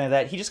them or anything like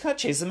that. He just kind of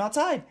chases them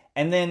outside.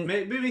 And then...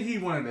 Maybe he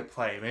wanted to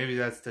play. Maybe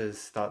that's his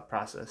thought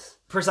process.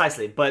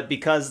 Precisely. But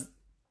because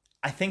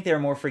I think they were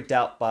more freaked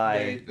out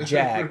by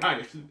Jack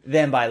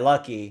than by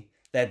Lucky,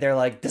 that they're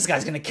like, this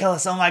guy's going to kill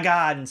us. Oh my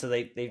God. And so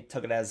they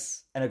took it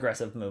as an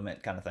aggressive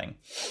movement kind of thing.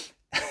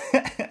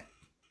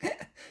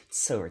 It's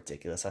so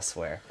ridiculous, I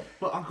swear.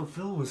 But Uncle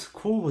Phil was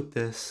cool with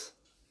this.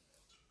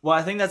 Well,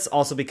 I think that's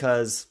also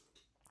because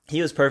he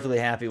was perfectly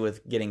happy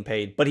with getting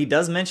paid. But he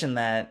does mention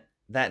that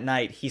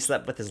night he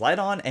slept with his light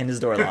on and his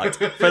door locked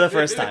for the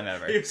first time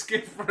ever. He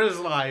escaped for his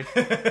life.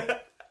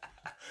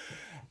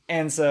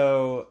 And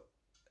so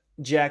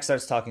Jack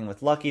starts talking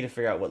with Lucky to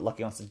figure out what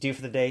Lucky wants to do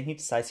for the day. And he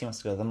decides he wants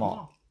to go to the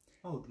mall.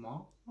 Oh, the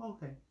mall? Oh,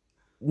 okay.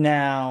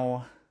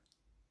 Now,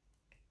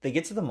 they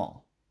get to the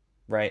mall,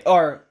 right?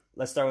 Or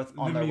let's start with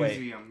on their way.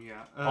 Museum,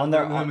 yeah. On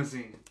their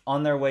limousine.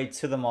 On their way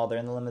to the mall, they're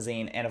in the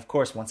limousine. And of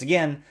course, once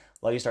again,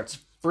 Lucky starts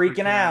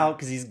freaking out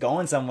because he's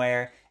going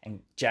somewhere.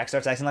 And Jack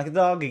starts acting like a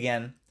dog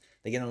again.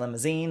 They get in the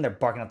limousine. They're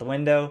barking out the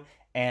window.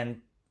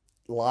 And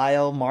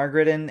Lyle,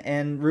 Margaret,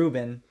 and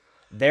Ruben,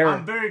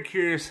 I'm very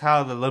curious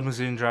how the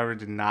limousine driver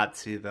did not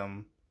see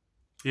them.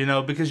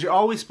 Because you're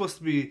always supposed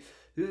to be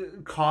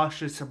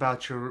cautious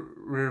about your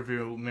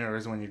rearview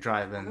mirrors when you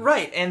drive in.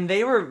 Right, and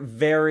they were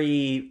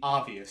very...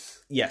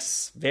 obvious.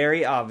 Yes,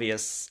 very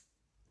obvious.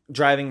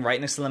 Driving right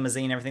next to the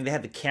limousine and everything. They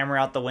had the camera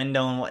out the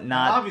window and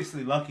whatnot. Well,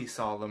 obviously, Lucky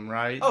saw them,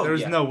 right?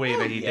 There's no way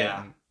that he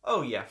didn't.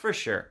 Oh, yeah, for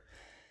sure.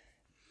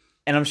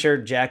 And I'm sure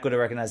Jack would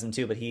have recognized him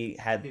too, but he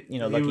had,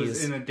 Lucky's... He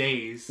was in a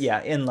daze.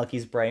 Yeah, in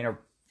Lucky's brain, or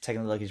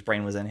technically Lucky's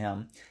brain was in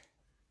him.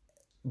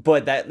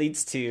 But that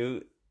leads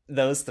to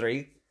those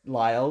three,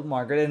 Lyle,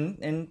 Margaret,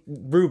 and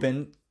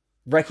Ruben,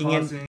 wrecking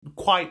in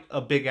quite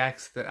a big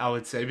accident, I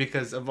would say,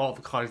 because of all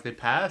the cars they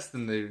passed,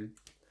 and they...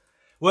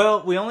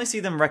 Well, we only see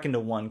them wreck into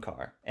one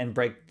car and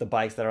break the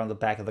bikes that are on the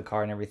back of the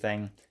car and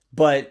everything.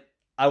 But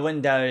I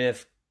wouldn't doubt it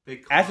if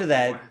after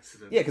that,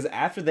 because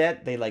after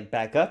that they like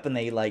back up and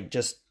they like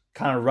just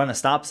kind of run a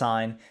stop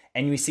sign,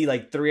 and you see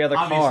like three other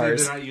cars.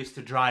 Obviously, they're not used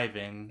to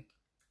driving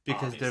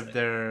because of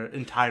their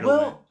entitlement.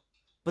 Well,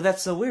 but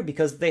that's so weird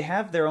because they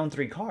have their own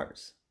three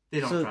cars. They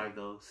don't drive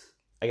those.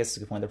 I guess that's a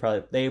good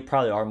point. They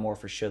probably are more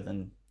for show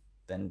than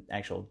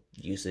actual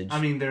usage.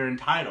 I mean, they're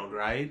entitled,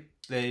 right?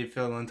 They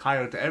feel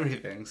entitled to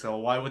everything. So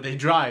why would they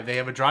drive? They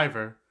have a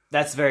driver.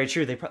 That's very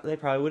true. They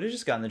probably would have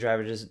just gotten the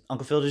driver.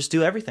 Uncle Phil to just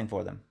do everything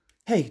for them.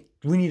 Hey,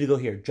 we need to go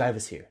here. Drive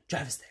us here.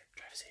 Drive us there.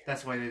 Drive us here.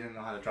 That's why they didn't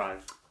know how to drive.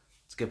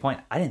 That's a good point.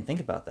 I didn't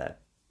think about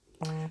that.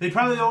 They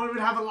probably don't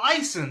even have a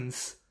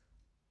license.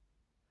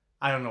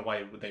 I don't know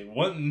why they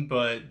wouldn't,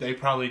 but they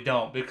probably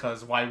don't,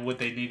 because why would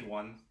they need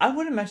one? I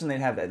would imagine they'd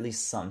have at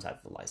least some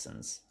type of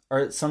license.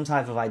 Or some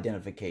type of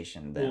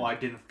identification. Well,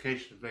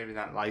 identification, maybe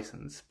not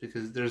license,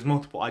 because there's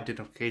multiple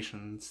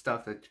identification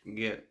stuff that you can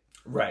get.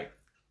 Right.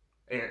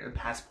 A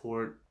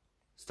passport,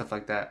 stuff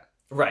like that.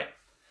 Right.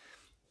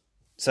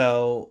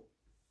 So,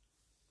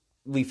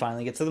 we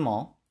finally get to the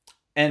mall.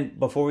 And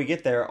before we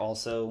get there,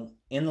 also,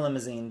 in the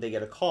limousine, they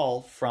get a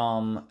call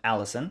from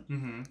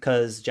Allison.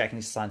 Because Jack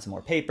needs to sign some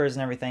more papers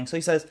and everything. So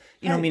he says,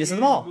 meet us in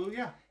the mall.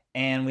 Yeah.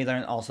 And we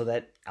learn also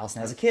that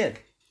Allison has a kid.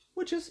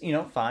 Which is,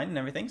 fine and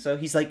everything. So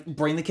he's like,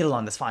 bring the kid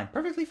along. That's fine.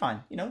 Perfectly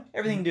fine.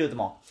 Everything to do at the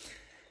mall.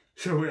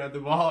 So we're at the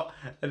mall,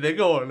 and they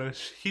go on a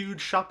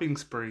huge shopping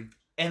spree.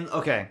 And,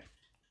 okay.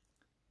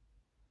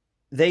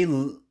 They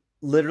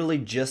literally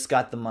just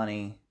got the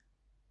money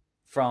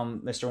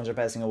from Mr. Windsor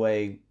passing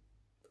away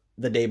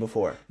the day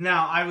before.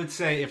 Now, I would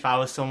say if I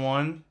was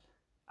someone,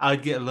 I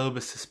would get a little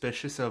bit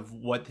suspicious of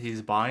what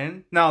he's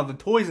buying. Now, the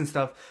toys and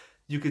stuff,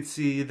 you could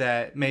see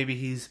that maybe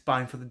he's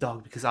buying for the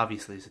dog because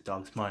obviously it's a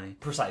dog's money.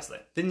 Precisely.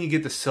 Then you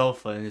get the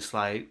sofa and it's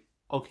like,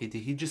 okay,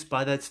 did he just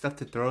buy that stuff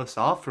to throw us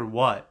off or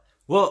what?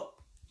 Well,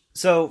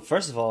 so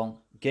first of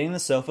all, getting the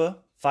sofa,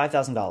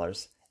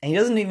 $5,000. And he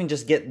doesn't even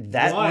just get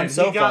that one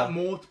sofa. He got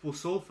multiple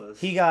sofas.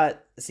 He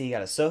got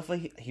a sofa.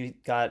 He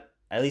got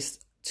at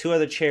least 2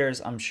 other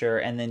chairs, I'm sure,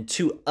 and then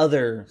 2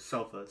 other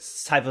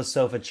sofas, type of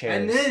sofa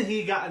chairs. And then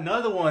he got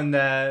another one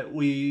that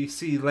we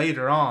see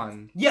later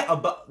on.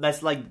 Yeah,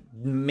 that's like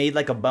made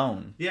like a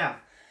bone. Yeah.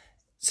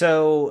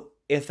 So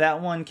if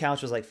that one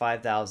couch was like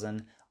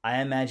 $5,000,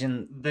 I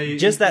imagine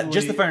just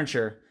the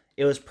furniture,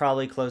 it was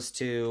probably close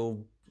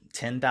to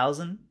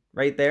 $10,000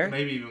 right there.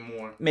 Maybe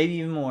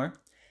even more.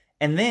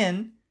 And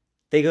then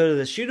they go to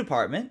the shoe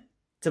department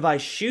to buy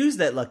shoes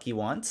that Lucky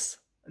wants.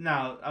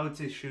 Now, I would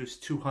say shoes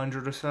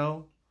 $200 or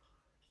so.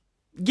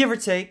 Give or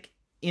take,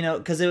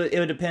 because it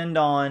would depend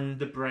on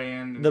the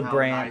brand and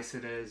how nice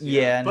it is.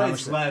 Yeah, but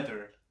it's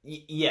leather.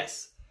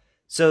 Yes.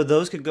 So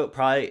those could go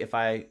probably, if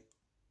I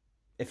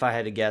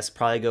had to guess,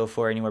 probably go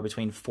for anywhere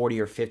between $40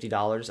 or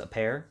 $50 a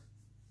pair,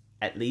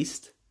 at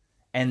least.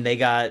 And they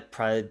got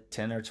probably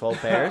 10 or 12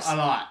 pairs. A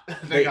lot.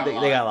 They got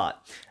a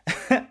lot.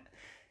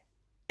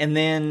 And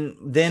then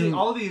see,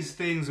 all these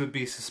things would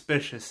be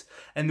suspicious,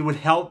 and it would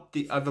help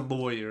the other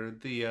lawyer,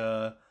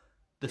 the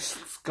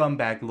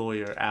scumbag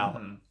lawyer, out.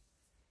 Mm-hmm.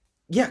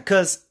 Yeah,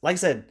 because like I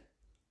said,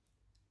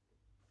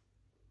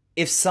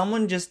 if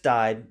someone just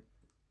died,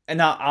 and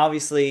now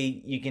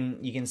obviously you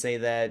can say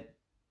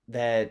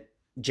that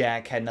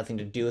Jack had nothing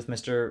to do with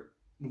Mr.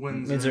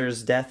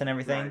 Windsor's death and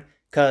everything,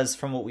 because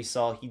from what we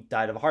saw, he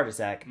died of a heart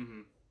attack,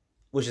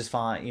 which is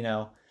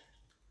fine,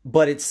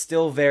 But it's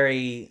still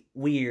very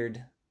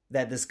weird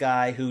that this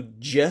guy who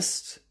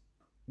just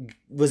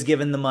was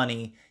given the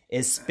money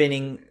is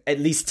spending at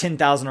least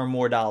 $10,000 or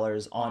more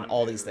on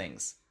all these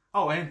things.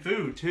 Oh, and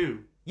food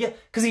too. Yeah,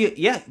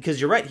 because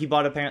you're right. He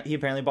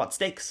apparently bought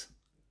steaks,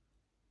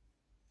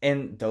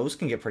 and those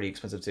can get pretty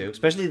expensive too.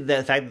 Especially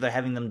the fact that they're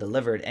having them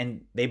delivered,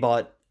 and they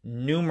bought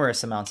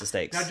numerous amounts of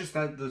steaks. Not just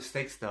the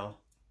steaks though.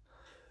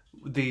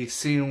 The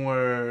scene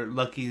where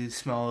Lucky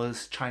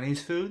smells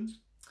Chinese food.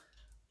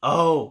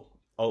 Oh,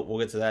 we'll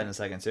get to that in a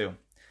second too.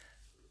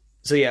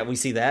 So yeah, we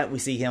see that. We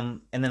see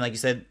him, and then like you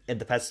said, at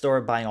the pet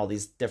store buying all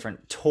these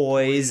different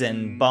toys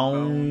and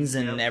bones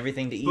and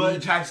everything to eat.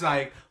 But Jack's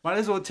like, might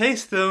as well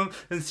taste them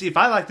and see if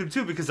I like them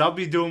too, because I'll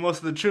be doing most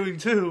of the chewing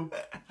too.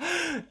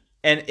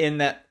 And in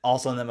that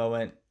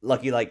moment,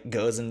 Lucky like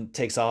goes and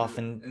takes off,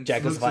 and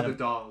Jack goes to find the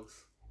dogs.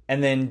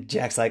 And then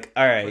Jack's like,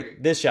 all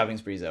right, this shopping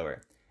spree's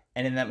over.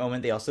 And in that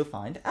moment, they also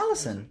find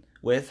Allison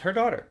with her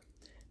daughter.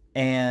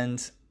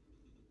 And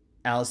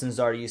Allison's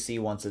daughter, you see,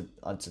 wants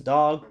a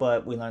dog,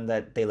 but we learned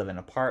that they live in an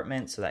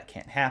apartment, so that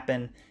can't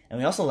happen. And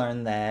we also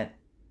learned that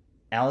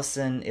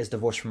Allison is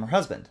divorced from her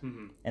husband,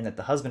 and that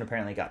the husband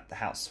apparently got the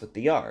house with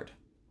the yard.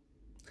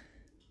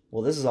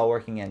 Well, this is all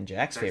working in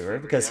Jack's favor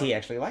because he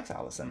actually likes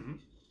Allison.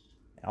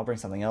 I'll bring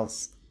something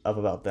else up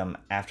about them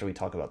after we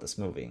talk about this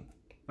movie.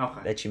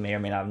 Okay. that you may or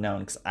may not have known,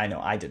 because I know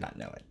I did not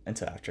know it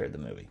until after the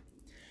movie.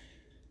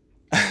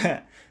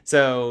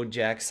 So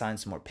Jack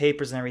signs some more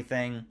papers and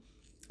everything,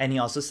 and he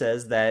also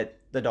says that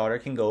the daughter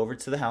can go over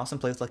to the house and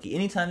play with Lucky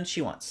anytime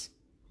she wants.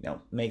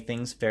 Make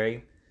things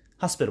very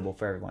hospitable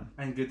for everyone.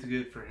 And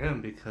good for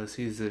him because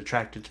he's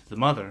attracted to the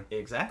mother.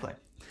 Exactly.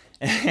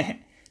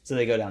 So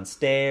they go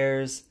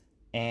downstairs,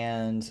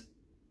 and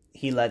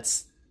he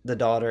lets the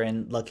daughter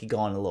and Lucky go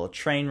on a little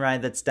train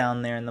ride that's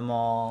down there in the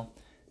mall.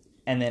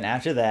 And then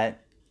after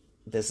that,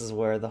 this is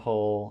where the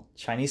whole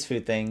Chinese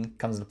food thing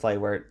comes into play,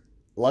 where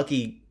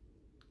Lucky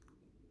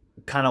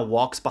kind of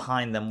walks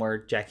behind them where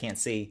Jack can't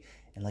see,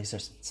 and Lucky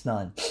starts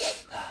smelling.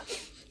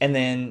 And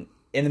then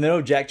in the middle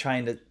of Jack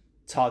trying to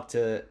talk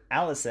to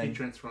Allison, he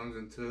transforms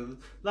into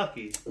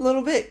Lucky. A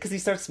little bit, because he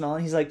starts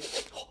smelling. He's like,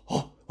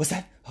 oh, what's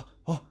that?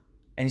 Oh.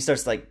 And he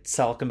starts like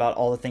talking about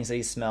all the things that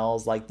he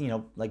smells, like,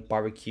 like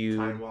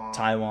barbecue,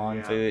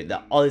 Taiwan food,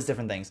 all these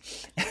different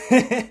things.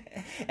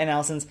 And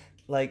Allison's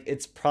like,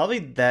 it's probably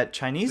that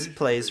Chinese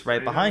place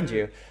right behind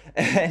you.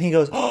 And he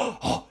goes,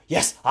 oh,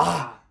 yes,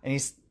 and he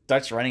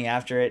starts running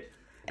after it.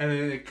 And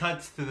then it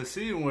cuts to the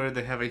scene where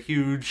they have a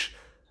huge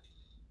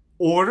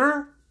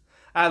order.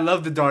 I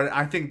love the daughter.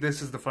 I think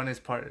this is the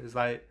funniest part. Is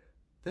like,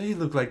 they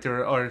look like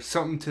they're, or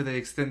something to the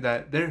extent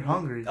that they're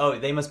hungry. Oh,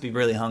 they must be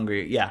really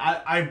hungry.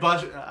 Yeah. I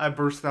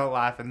burst out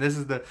laughing. This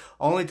is the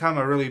only time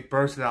I really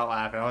bursted out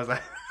laughing. I was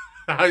like,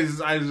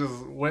 I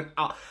just went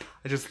out.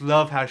 I just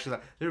love how she's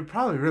like, they're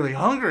probably really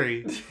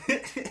hungry.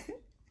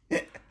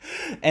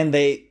 And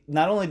they,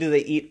 not only do they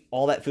eat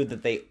all that food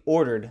that they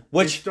ordered,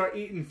 which... They start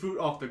eating food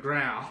off the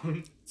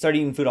ground.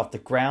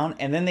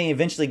 And then they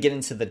eventually get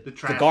into the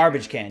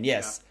garbage can.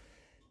 Yes.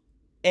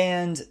 Yeah.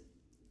 And...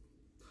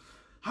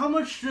 How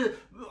much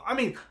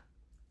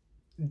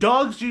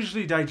dogs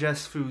usually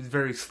digest food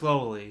very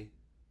slowly.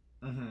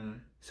 Mm-hmm.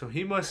 So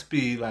he must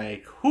be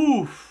like,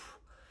 whew.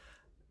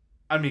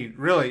 I mean,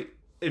 really,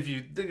 if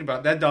you think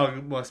about it, that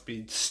dog must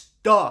be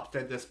stuffed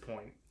at this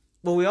point.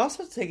 Well, we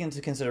also take into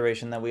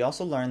consideration that we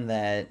also learned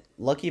that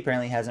Lucky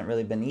apparently hasn't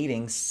really been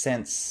eating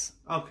since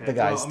the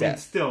guy's death.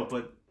 Still,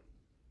 but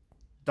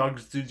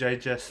dogs do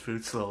digest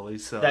food slowly,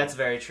 so... That's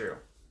very true.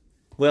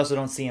 We also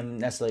don't see him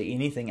necessarily eat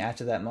anything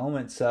after that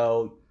moment,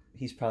 so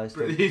he's probably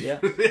still... Yeah.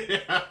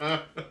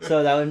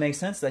 So that would make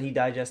sense that he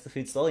digests the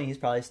food slowly, and he's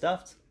probably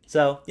stuffed.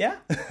 So, yeah.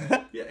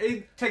 Yeah,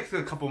 it takes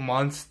a couple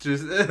months.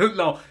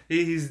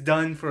 He's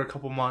done for a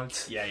couple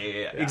months. Yeah.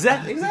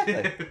 Exactly.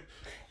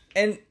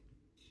 And...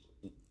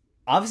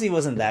 obviously, he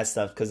wasn't that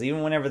stuff, because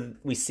even whenever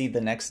we see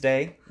the next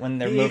day, when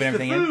they're moving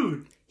everything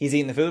in, he's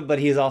eating the food, but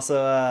he's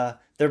also,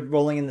 they're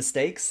rolling in the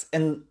steaks,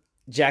 and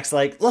Jack's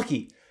like,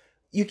 Lucky,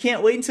 you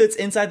can't wait until it's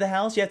inside the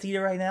house, you have to eat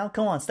it right now?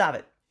 Come on, stop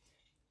it.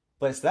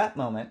 But it's that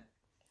moment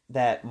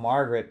that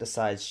Margaret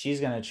decides she's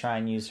going to try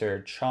and use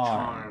her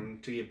charm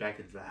to get back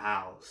into the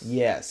house.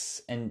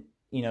 Yes, and,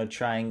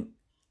 try and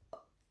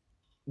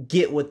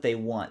get what they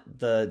want,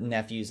 the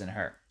nephews and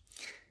her.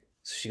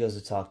 So she goes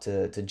to talk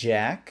to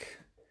Jack.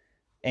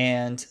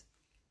 And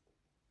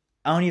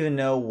I don't even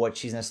know what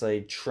she's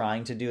necessarily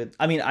trying to do.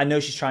 I mean, I know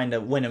she's trying to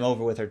win him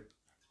over with her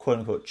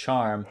quote-unquote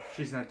charm.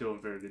 She's not doing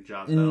a very good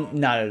job, though.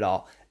 Not at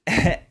all.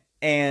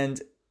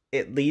 And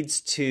it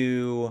leads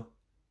to...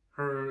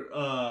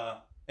 her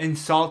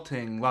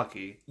insulting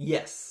Lucky.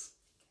 Yes.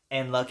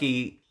 And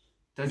Lucky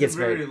gets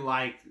very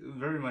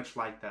much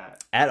like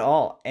that. At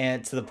all.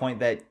 And to the point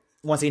that,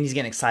 once again, he's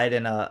getting excited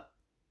in a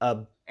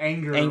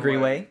angry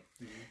way.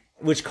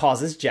 Mm-hmm. Which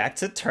causes Jack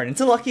to turn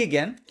into Lucky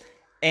again.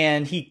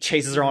 And he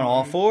chases her on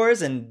all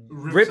fours and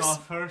rips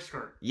off her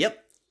skirt.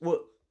 Yep.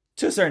 Well,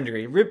 to a certain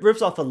degree.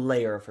 Rips off a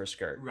layer of her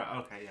skirt. Right,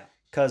 okay, yeah.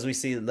 Because we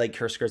see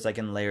her skirt's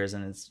in layers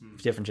and it's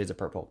different shades of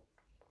purple.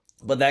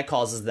 But that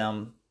causes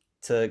them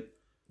to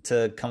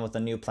come with a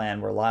new plan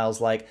where Lyle's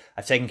like,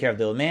 I've taken care of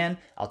the old man,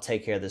 I'll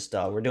take care of this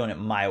dog. We're doing it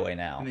my way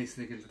now. And they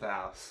sneak into the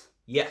house.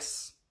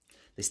 Yes.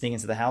 They sneak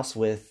into the house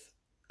with,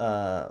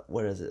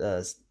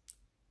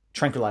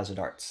 tranquilizer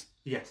darts.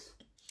 Yes.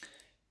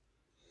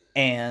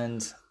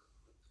 And...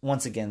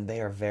 once again,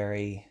 they are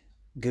very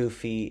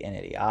goofy and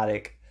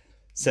idiotic.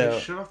 So they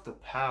shut off the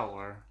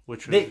power,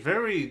 which was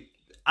very...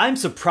 I'm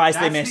surprised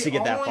they managed to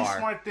get that far. The only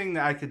smart thing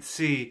that I could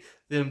see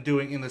them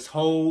doing in this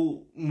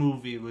whole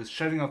movie was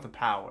shutting off the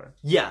power.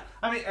 Yeah.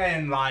 I mean,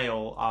 and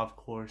Lyle, of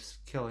course,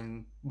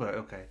 killing... but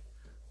okay.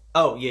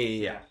 Oh,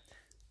 yeah.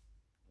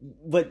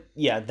 But,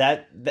 yeah,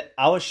 that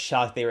I was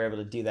shocked they were able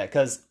to do that.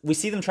 Because we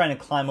see them trying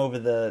to climb over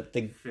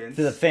the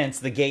fence,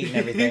 the gate and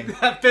everything.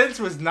 That fence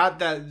was not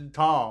that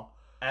tall.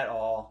 At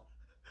all.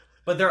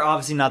 But they're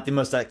obviously not the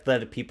most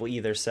athletic people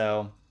either,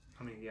 so...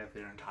 I mean, yeah,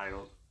 they're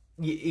entitled.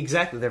 Yeah,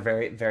 exactly, they're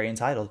very, very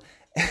entitled.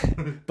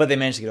 But they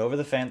managed to get over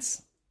the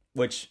fence,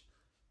 which,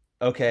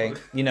 okay,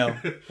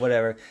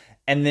 whatever.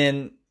 And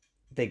then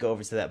they go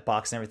over to that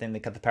box and everything, they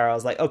cut the power. I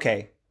was like,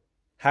 okay,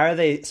 how are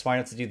they smart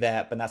enough to do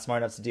that, but not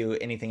smart enough to do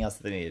anything else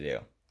that they need to do?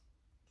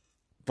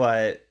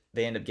 But...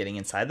 they end up getting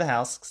inside the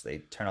house because they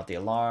turn off the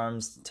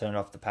alarms, turn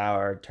off the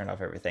power, turn off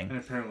everything. And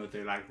apparently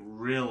they're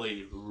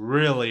really,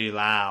 really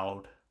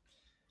loud.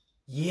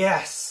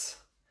 Yes.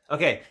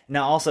 Okay,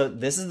 now also,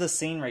 this is the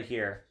scene right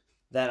here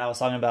that I was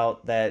talking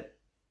about, that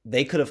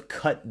they could have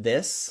cut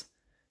this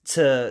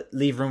to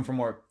leave room for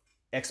more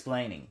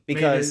explaining,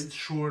 because made it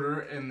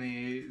shorter in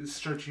the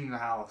searching the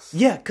house.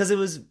 Yeah, because it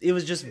was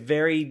just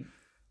very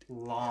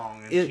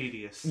long and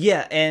tedious.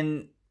 Yeah,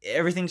 and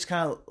everything's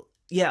kind of,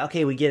 yeah,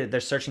 okay, we get it.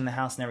 They're searching the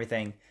house and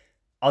everything.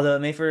 Although it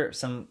made for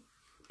some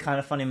kind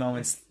of funny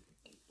moments,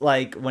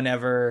 like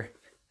whenever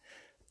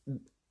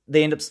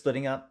they end up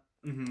splitting up.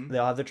 Mm-hmm. They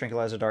all have their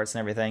tranquilizer darts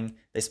and everything.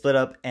 They split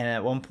up, and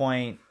at one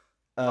point,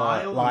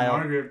 Lyle and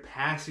Margaret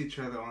pass each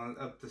other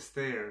up the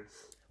stairs.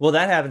 Well,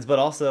 that happens, but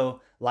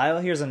also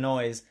Lyle hears a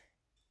noise,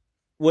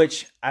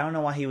 which I don't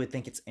know why he would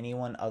think it's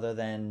anyone other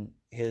than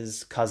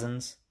his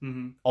cousins.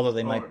 Mm-hmm. Although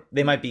they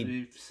might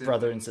be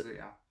brother and sister.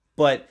 Yeah.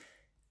 But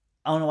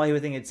I don't know why he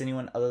would think it's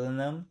anyone other than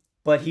them.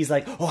 But he's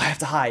like, "Oh, I have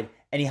to hide,"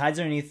 and he hides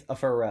underneath a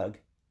fur rug,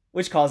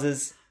 which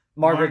causes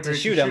Margaret to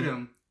shoot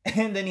him.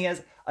 And then he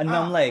has a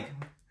numb leg.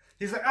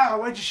 He's like,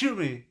 why'd you shoot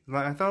me?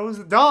 Like, I thought it was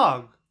a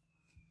dog.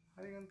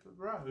 Hiding under the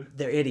rug.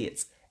 They're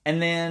idiots.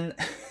 And then,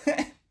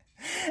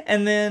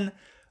 and then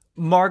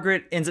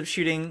Margaret ends up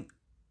shooting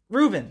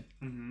Reuben.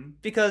 Mm-hmm.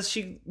 Because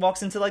she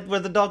walks into like where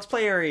the dog's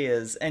play area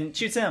is and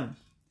shoots him.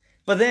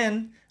 But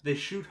then they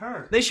shoot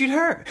her.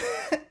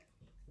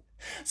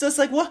 So it's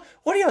like, what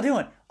are y'all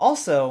doing?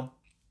 Also,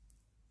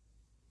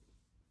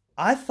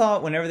 I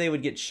thought whenever they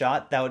would get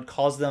shot, that would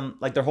cause them,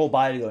 like, their whole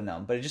body to go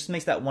numb. But it just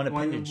makes that one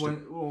appendage.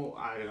 Well,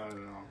 I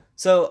don't know.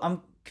 So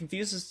I'm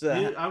confused as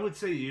to... I would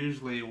say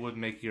usually it would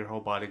make your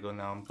whole body go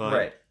numb. But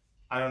right.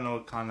 I don't know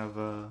what kind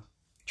of...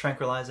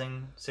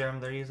 tranquilizing serum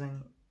they're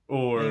using?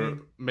 Or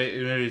maybe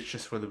it's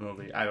just for the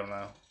movie. I don't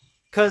know.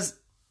 Because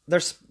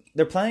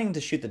they're planning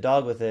to shoot the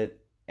dog with it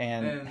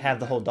and have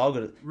the whole dog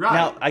with it. Right.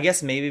 Now, I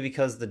guess maybe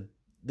because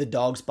the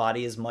dog's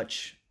body is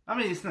much... I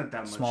mean, it's not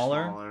that much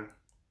smaller.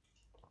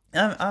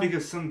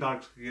 Because some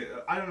dogs get...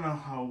 I don't know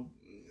how...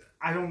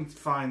 I don't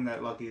find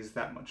that Lucky is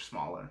that much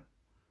smaller.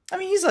 I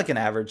mean, he's like an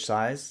average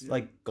size,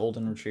 like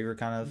golden retriever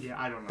kind of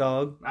I don't know.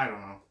 Dog. I don't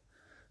know.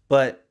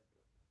 But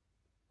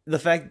the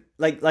fact,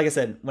 like I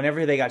said,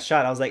 whenever they got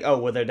shot, I was like, oh,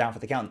 well, they're down for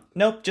the count.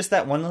 Nope, just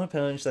that one little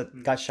appendage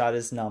that got shot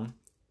is numb.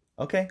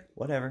 Okay,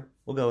 whatever.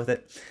 We'll go with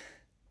it.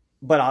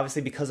 But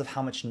obviously, because of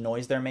how much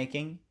noise they're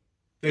making...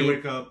 They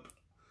wake up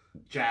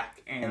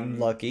Jack and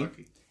Lucky.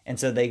 And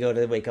so they go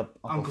to wake up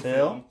Uncle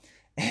Phil.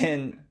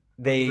 And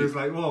they... It's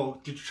like,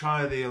 whoa, did you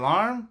try the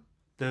alarm?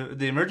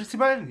 The emergency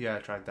button? Yeah, I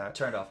tried that.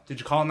 Turned off. Did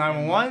you call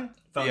 911?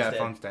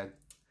 Phone's dead.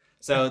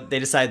 So they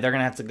decide they're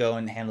going to have to go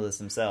and handle this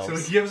themselves. So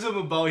he gives him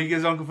a bone. He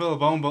gives Uncle Phil a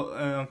bone.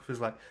 And Uncle Phil's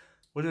like,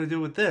 what do I do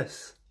with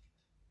this?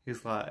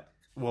 He's like,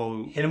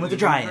 well... hit him with the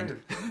dry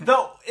end.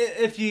 Though,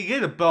 if you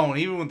get a bone,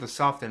 even with the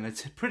soft end,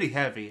 it's pretty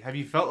heavy. Have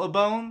you felt a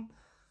bone?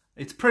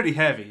 It's pretty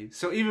heavy.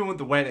 So even with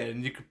the wet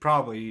end, you could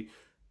probably...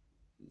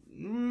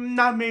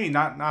 Not me,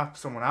 not knock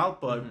someone out,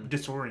 but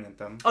disorient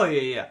them. Oh,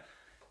 yeah.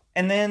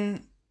 And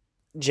then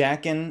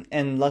Jack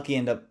and Lucky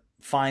end up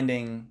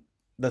finding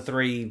the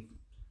three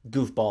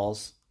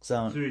goofballs.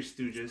 So Three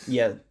Stooges.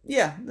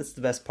 Yeah, that's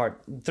the best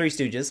part. Three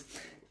Stooges.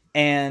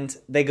 And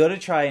they go to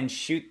try and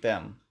shoot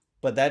them,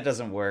 but that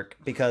doesn't work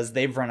because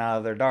they've run out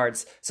of their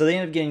darts. So they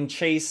end up getting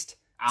chased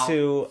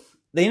to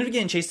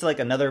like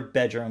another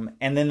bedroom,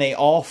 and then they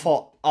all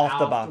fall off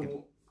the balcony.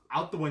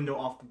 Out the window,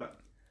 off the bed.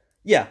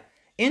 Yeah.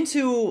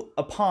 Into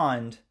a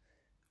pond,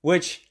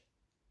 which...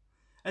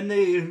 And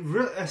they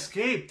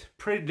escaped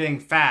pretty dang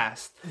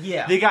fast.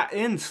 Yeah. They got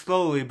in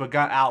slowly, but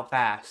got out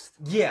fast.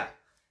 Yeah.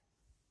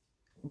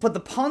 But the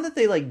pond that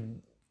they, like,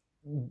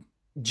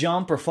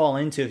 jump or fall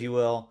into, if you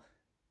will,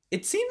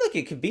 it seemed like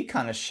it could be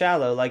kind of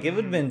shallow. Like, it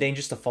would have been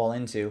dangerous to fall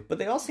into. But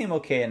they all seem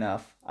okay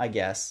enough, I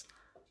guess.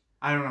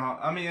 I don't know.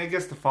 I mean, I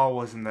guess the fall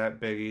wasn't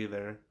that big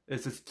either.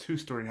 It's a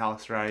 2-story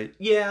house, right?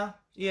 Yeah,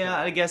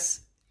 I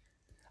guess...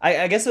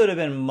 I guess it would have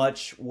been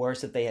much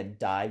worse if they had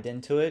dived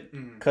into it,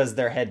 because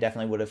their head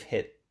definitely would have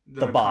hit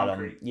the bottom.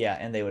 Concrete. Yeah,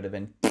 and they would have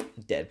been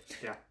dead.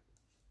 Yeah.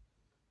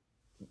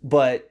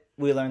 But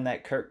we learned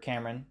that Kirk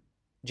Cameron,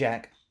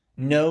 Jack,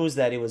 knows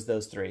that it was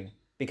those three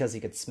because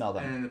he could smell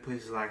them. And the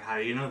police is like, how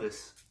do you know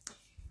this?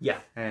 Yeah.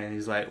 And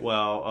he's like,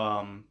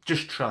 well,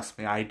 just trust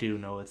me, I do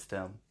know it's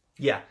them.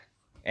 Yeah.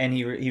 And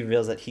he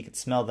reveals that he could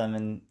smell them,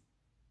 and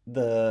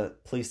the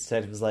police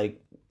detective was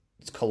like,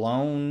 it's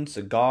cologne,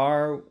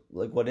 cigar,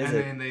 like, what is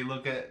it? And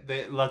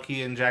then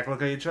Lucky and Jack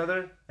look at each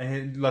other,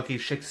 and Lucky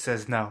shakes and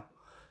says, no,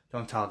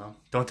 don't tell them.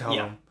 Don't tell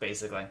them.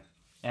 Basically.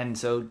 And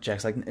so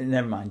Jack's like,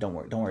 never mind, don't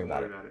worry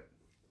about it. it.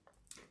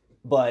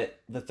 But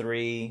the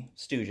three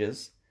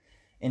Stooges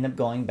end up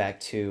going back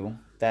to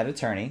that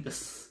attorney. The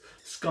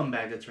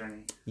scumbag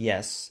attorney.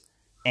 Yes.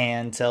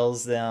 And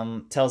tells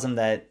him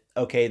that,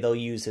 okay, they'll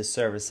use his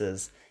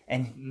services.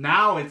 And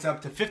now it's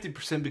up to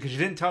 50% because you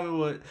didn't tell me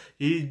what...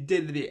 You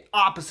did the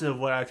opposite of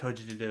what I told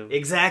you to do.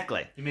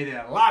 Exactly. You made it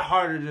a lot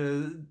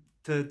harder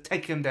to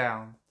take him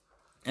down.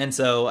 And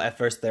so at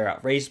first they're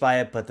outraged by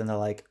it, but then they're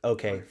like,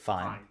 okay,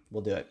 fine.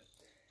 We'll do it.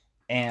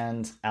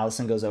 And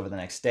Allison goes over the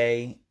next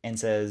day and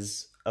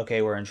says,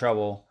 okay, we're in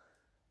trouble.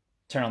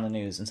 turn on the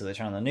news. And so they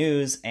turn on the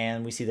news,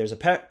 and we see there's a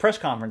press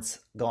conference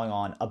going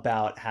on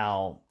about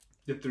how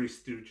the Three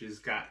Stooges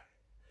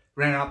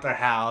ran out their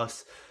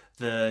house.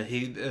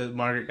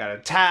 Margaret got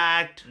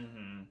attacked,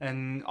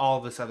 and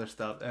all this other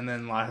stuff. And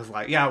then Lila's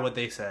like, yeah, what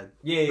they said.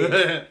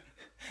 Yeah.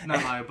 Not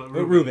Lila, but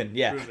Reuben,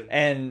 yeah. Reuben.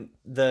 And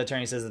the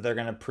attorney says that they're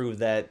going to prove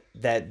that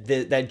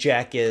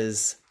Jack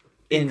is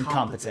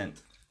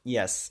incompetent.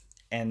 Yes,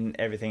 and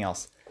everything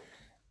else.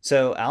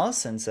 So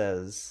Allison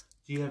says,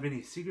 do you have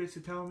any secrets to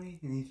tell me?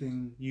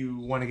 Anything you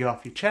want to get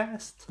off your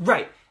chest?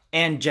 Right.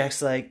 And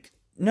Jack's like,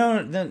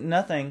 no,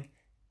 nothing.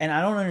 And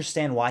I don't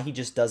understand why he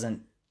just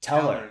doesn't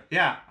tell her.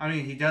 Yeah, I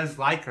mean, he does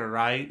like her,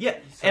 right? Yeah,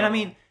 so. And I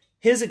mean,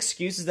 his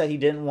excuse is that he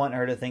didn't want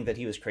her to think that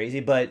he was crazy,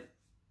 but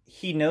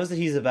he knows that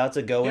he's about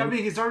to go in. I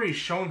mean, he's already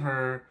shown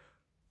her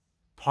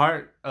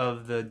part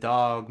of the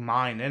dog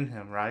mind in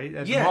him, right?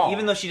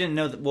 Even though she didn't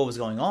know what was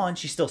going on,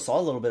 she still saw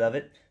a little bit of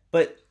it.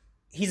 But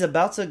he's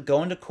about to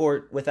go into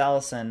court with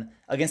Allison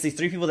against these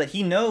three people that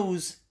he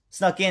knows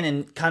snuck in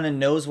and kind of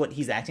knows what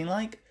he's acting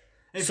like.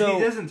 If he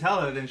doesn't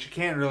tell her, then she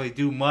can't really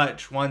do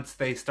much once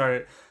they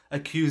start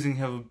accusing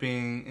him of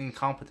being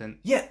incompetent.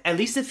 Yeah, at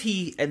least if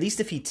he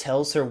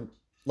tells her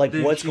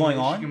then what's going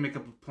on, she can make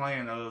up a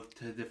plan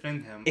to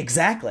defend him.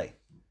 Exactly.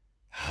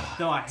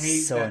 No, I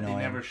hate that they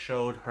never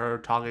showed her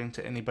talking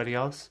to anybody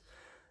else.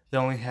 They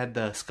only had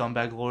the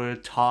scumbag lawyer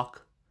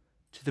talk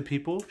to the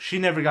people. She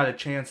never got a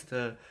chance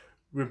to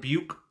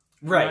rebuke.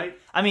 Right.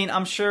 I mean,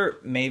 I'm sure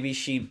maybe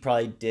she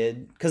probably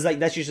did, because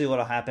that's usually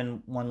what'll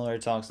happen. One lawyer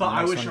talks, but the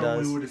next I wish one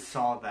does. We would have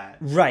saw that.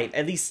 Right.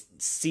 At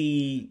least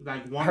see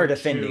her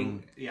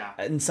defending,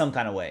 in some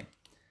kind of way.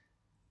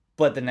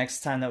 But the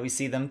next time that we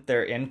see them,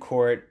 they're in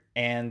court,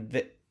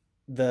 and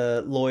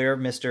the lawyer,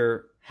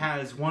 Mr.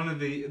 has one of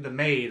the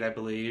maid, I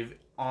believe,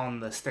 on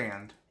the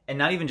stand, and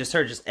not even just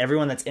her, just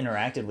everyone that's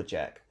interacted with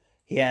Jack.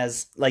 He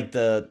has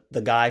the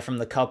guy from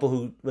the couple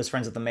who was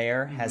friends with the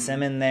mayor, has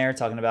him in there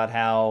talking about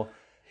how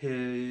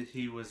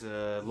he was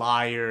a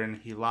liar and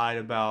he lied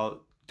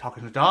about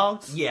talking to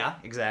dogs. Yeah,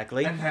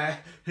 exactly. And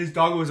his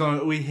dog was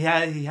on. He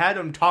had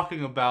him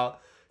talking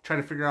about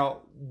trying to figure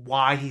out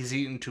why he's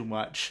eating too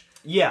much.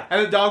 Yeah,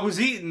 and the dog was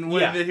eating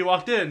when he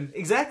walked in.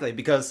 Exactly,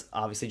 because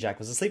obviously Jack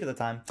was asleep at the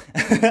time.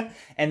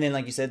 And then,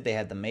 like you said, they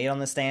had the maid on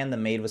the stand. The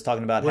maid was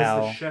talking about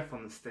how was the chef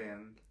on the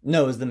stand.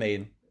 No, it was the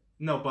maid.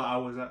 No, but I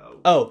was.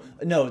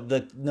 No, they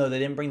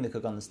didn't bring the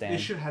cook on the stand. They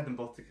should have had them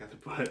both together,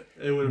 but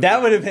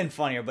that would have been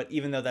funnier. But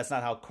even though that's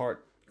not how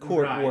court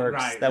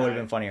works, that would have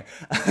been funnier.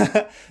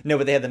 No,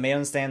 but they had the maid on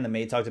the stand. The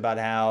maid talked about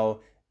how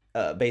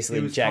basically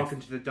he was Jack talking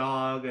to the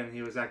dog and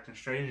he was acting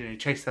strange and he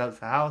chased out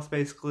the house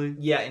basically.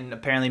 Yeah, and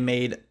apparently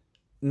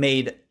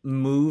made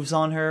moves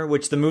on her,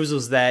 which the moves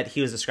was that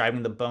he was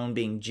describing the bone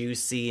being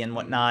juicy and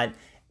whatnot,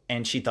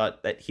 and she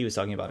thought that he was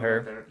talking about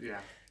her. Yeah.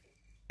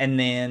 And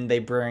then they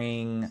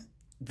bring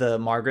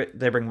Margaret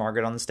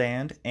on the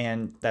stand,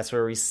 and that's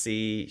where we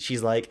see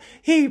she's like,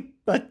 he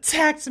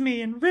attacked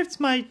me and ripped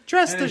my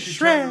dress to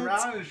shreds. Turned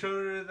around and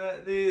showed her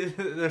that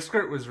the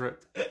skirt was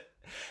ripped.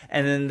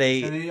 And then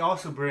they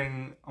also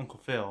bring Uncle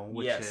Phil,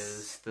 which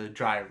is the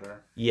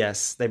driver.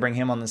 Yes, they bring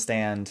him on the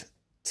stand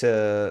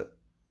to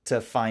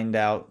find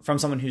out from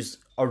someone who's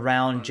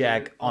around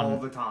Jack all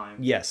the time.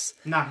 Yes.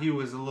 Now he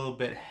was a little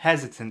bit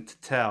hesitant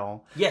to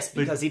tell. Yes,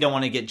 because he don't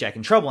want to get Jack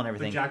in trouble and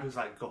everything. But Jack was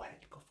like, "Go ahead,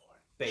 go for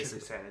it."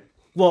 Basically said.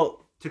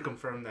 Well, to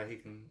confirm that he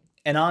can.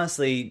 And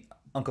honestly,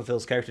 Uncle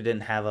Phil's character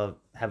didn't have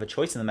a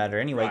choice in the matter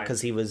anyway,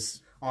 because he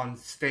was on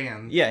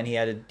stand. Yeah, and he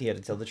had to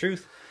tell the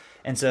truth.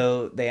 And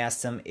so they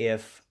asked him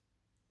if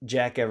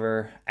Jack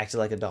ever acted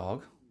like a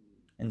dog,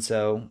 and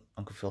so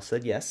Uncle Phil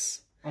said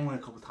yes. Only a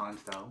couple times,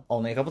 though.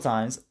 Only a couple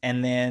times.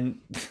 And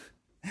then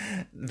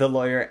the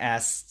lawyer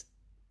asked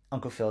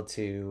Uncle Phil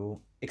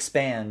to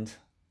expand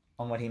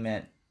on what he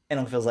meant. And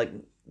Uncle Phil's like,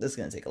 this is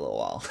going to take a little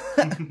while.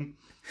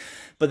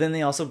 But then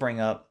they also bring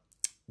up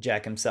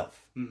Jack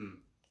himself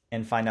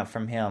and find out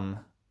from him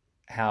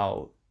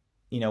how,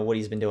 what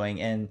he's been doing.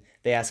 And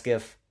they ask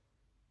if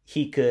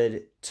he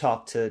could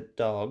talk to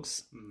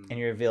dogs. And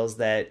he reveals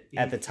that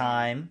at the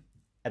time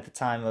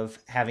of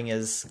having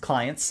his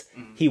clients,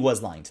 he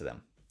was lying to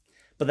them.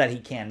 But that he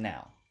can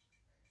now.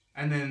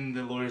 And then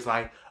the lawyer's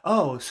like,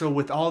 oh, so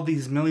with all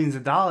these millions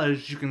of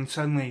dollars, you can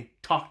suddenly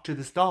talk to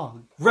this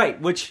dog. Right,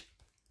 which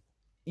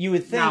you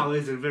would think... Now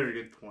is a very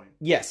good point.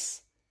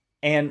 Yes.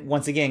 And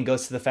once again,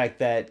 goes to the fact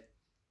that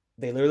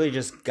they literally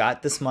just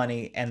got this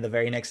money, and the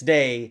very next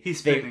day... He's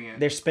spending it.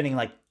 They're spending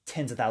like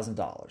tens of thousands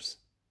of dollars.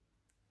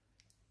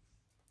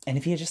 And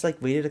if he had just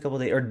waited a couple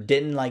of days, or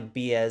didn't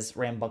be as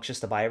rambunctious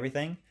to buy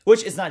everything,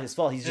 which is not his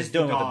fault, he's just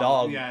doing what the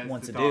dog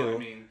wants to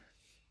do.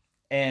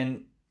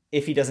 And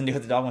if he doesn't do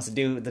what the dog wants to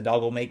do, the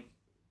dog will make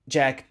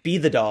Jack be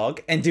the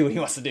dog and do what he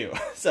wants to do.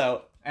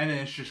 So, and then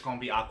it's just going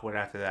to be awkward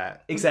after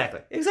that.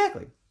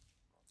 Exactly.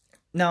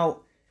 Now,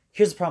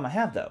 here's the problem I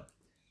have, though.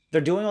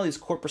 They're doing all these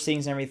court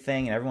proceedings and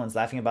everything, and everyone's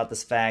laughing about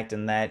this fact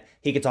and that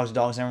he could talk to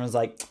dogs, and everyone's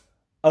like,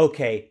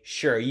 okay,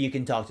 sure, you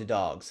can talk to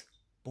dogs.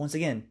 But once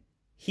again,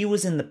 he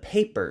was in the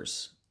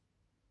papers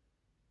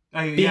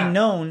being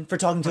known for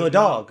talking to a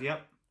dog.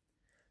 Yep.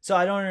 So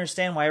I don't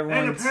understand why everyone.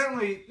 And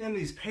apparently, in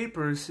these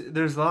papers,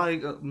 there's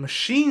like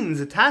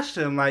machines attached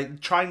to him, like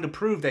trying to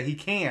prove that he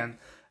can.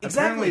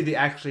 Exactly. Apparently, they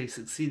actually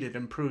succeeded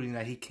in proving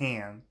that he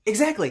can.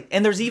 Exactly.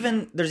 And there's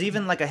even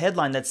like a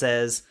headline that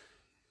says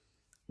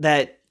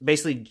that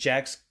basically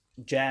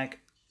Jack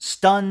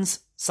stuns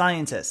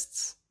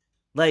scientists.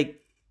 Like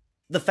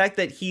the fact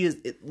that he is,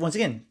 once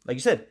again, like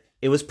you said,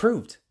 it was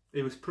proved.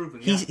 It was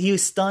proven. He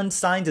stunned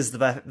scientists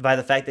by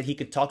the fact that he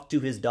could talk to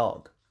his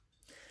dog.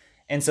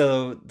 And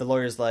so the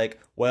lawyer's like,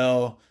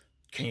 well,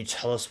 can you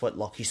tell us what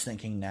Lucky's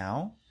thinking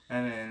now?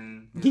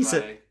 And then he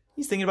said,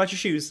 he's thinking about your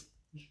shoes.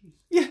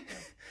 Yeah.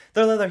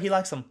 They're leather. He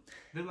likes them.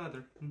 They're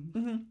leather.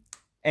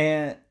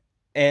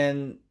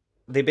 And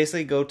they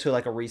basically go to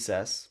like a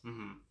recess.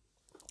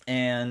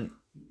 And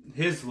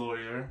his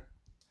lawyer,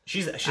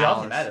 she's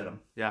also mad at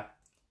him. Yeah.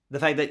 The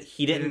fact that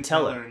he didn't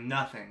tell her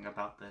nothing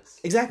about this.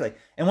 Exactly.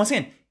 And once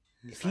again,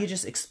 if he had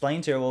just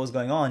explained to her what was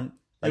going on,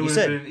 like you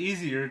said, it would have been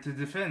easier to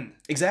defend.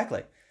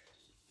 Exactly.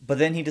 But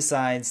then he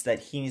decides that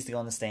he needs to go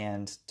on the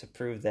stand to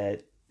prove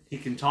that he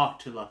can talk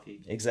to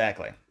Lucky.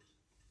 Exactly.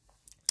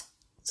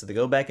 So they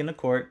go back into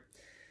court.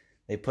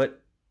 They put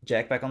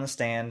Jack back on the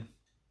stand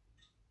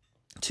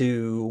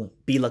to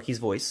be Lucky's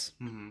voice.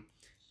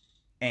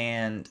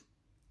 And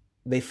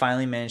they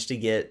finally manage to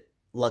get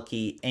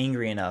Lucky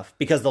angry enough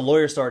because the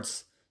lawyer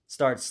starts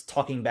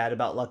talking bad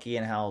about Lucky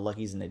and how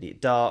Lucky's an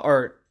idiot.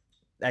 Or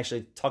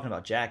actually talking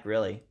about Jack,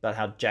 really, about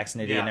how Jack's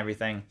an idiot and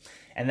everything.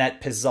 And that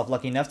pisses off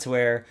Lucky enough to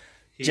where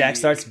Jack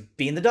starts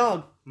being the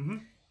dog.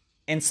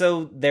 And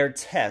so their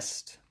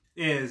test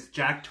is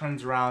Jack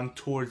turns around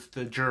towards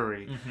the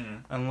jury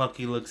and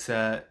Lucky looks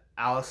at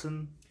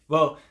Allison.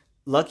 Well,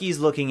 Lucky's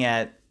looking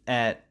at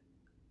the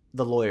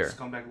lawyer.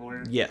 Scumbag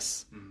lawyer?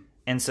 Yes.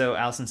 And so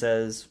Allison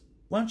says,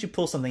 why don't you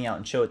pull something out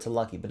and show it to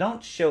Lucky, but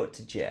don't show it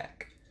to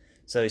Jack.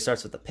 So he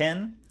starts with a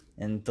pen,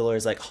 and the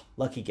lawyer's like, oh,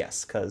 lucky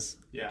guess, because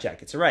Jack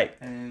gets it right.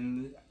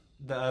 And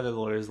the other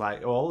lawyer's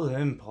like, well,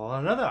 then pull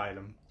another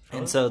item.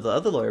 And so the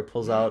other lawyer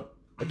pulls out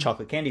a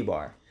chocolate candy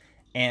bar.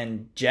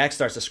 And Jack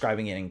starts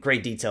describing it in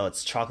great detail.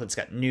 It's chocolate, it's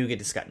got nougat,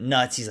 it's got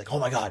nuts. He's like, oh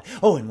my god,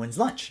 oh, and when's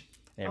lunch?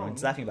 And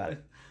everyone's laughing about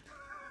it.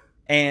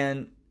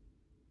 And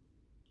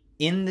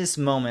in this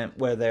moment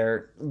where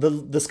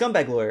the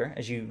scumbag lawyer,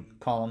 as you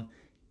call him,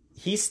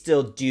 he's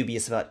still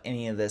dubious about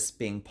any of this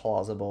being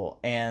plausible.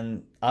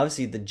 And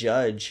obviously the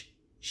judge,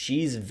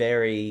 she's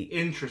very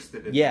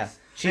interested in this.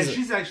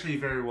 She's actually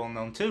very well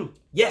known too.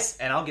 Yes,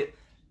 and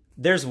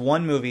there's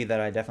one movie that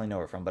I definitely know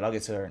her from, but I'll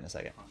get to her in a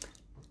second.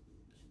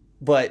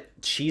 But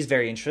she's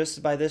very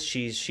interested by this.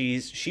 She's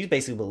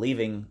basically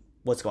believing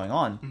what's going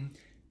on.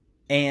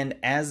 And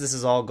as this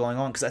is all going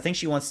on, because I think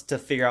she wants to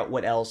figure out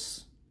what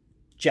else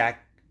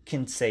Jack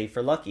can say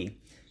for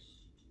Lucky.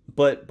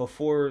 But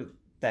before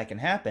that can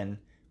happen,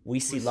 we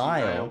see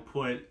Lyle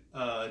put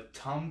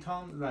some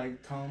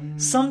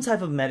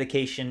type of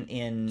medication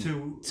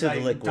to the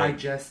liquid.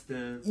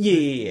 Digestive.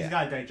 Yeah. He's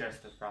got a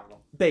digestive problem.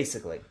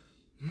 Basically.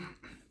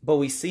 But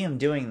we see him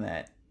doing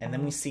that. And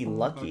then we see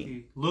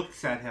Lucky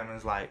looks at him and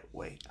is like,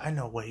 wait, I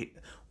know,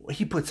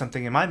 he put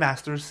something in my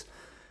masters.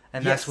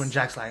 And that's when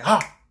Jack's like,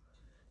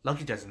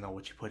 Lucky doesn't know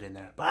what you put in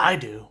there, but I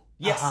do.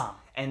 Yes.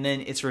 And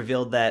then it's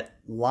revealed that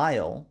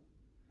Lyle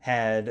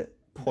had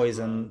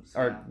poisoned,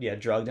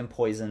 drugged and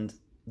poisoned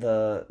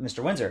the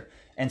Mr. Windsor.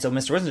 And so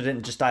Mr. Windsor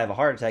didn't just die of a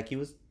heart attack, he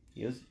was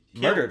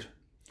murdered.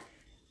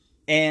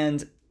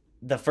 And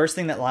the first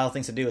thing that Lyle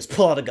thinks to do is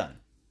pull out a gun.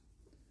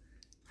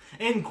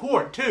 In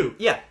court, too.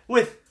 Yeah.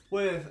 With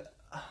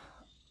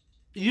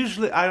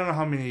usually, I don't know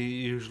how many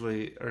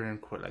usually are in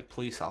court, like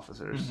police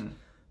officers.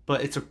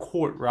 But it's a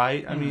court,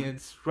 right? I mean,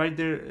 it's right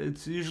there.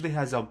 It usually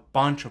has a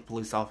bunch of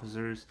police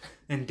officers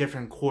in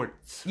different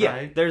courts,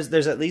 right? Yeah,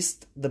 there's at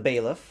least the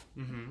bailiff,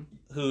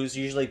 who's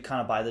usually kind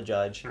of by the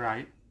judge.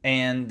 Right.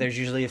 And there's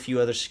usually a few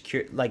other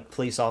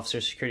police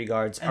officers, security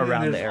guards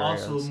around the area.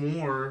 There's also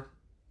more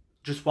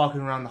just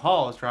walking around the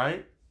halls,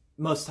 right?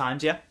 Most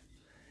times, yeah.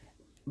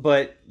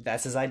 But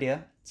that's his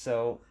idea,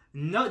 so...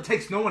 No, it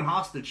takes no one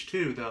hostage,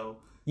 too, though.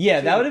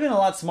 Yeah, that would have been a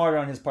lot smarter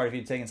on his part if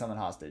he'd taken someone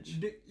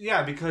hostage.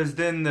 Yeah, because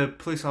then the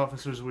police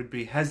officers would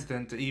be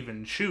hesitant to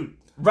even shoot.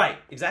 Right,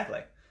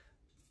 exactly.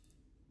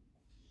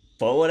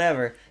 But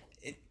whatever.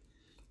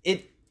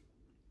 It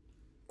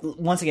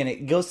once again,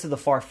 it goes to the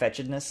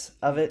far-fetchedness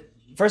of it.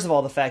 First of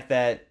all, the fact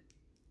that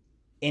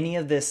any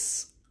of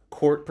this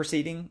court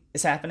proceeding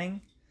is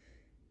happening,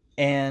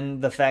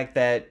 and the fact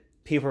that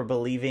people are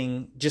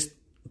believing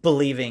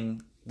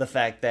the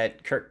fact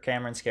that Kirk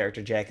Cameron's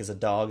character, Jack, is a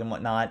dog and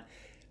whatnot.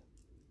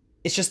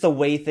 It's just the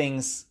way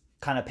things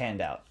kind of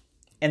panned out.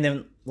 And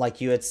then,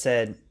 like you had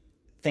said,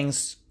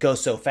 things go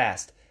so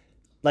fast.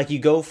 Like, you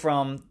go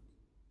from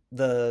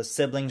the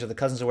siblings or the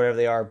cousins or whatever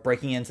they are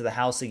breaking into the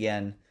house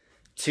again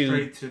to...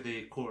 Straight to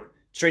the court.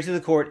 Straight to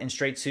the court and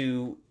straight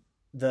to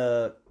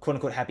the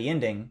quote-unquote happy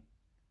ending.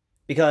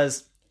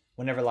 Because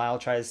whenever Lyle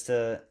tries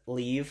to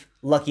leave,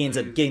 Lucky ends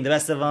up getting the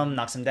best of him,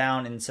 knocks him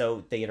down, and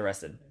so they get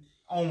arrested.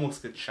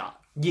 Almost get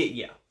shot.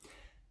 Yeah.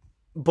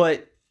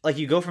 But, like,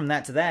 you go from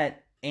that to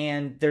that,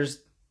 and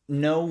there's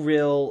no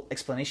real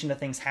explanation to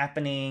things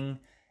happening.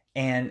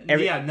 And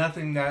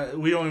nothing that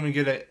we don't even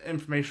get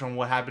information on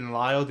what happened to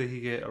Lyle. Did he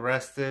get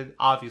arrested?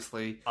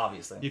 Obviously,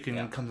 you can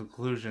come to the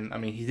conclusion. I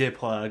mean, he did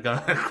pull out a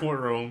gun in the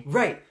courtroom,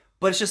 right?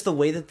 But it's just the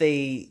way that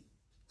they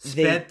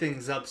sped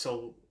things up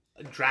so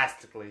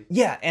drastically.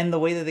 Yeah, and the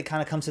way that they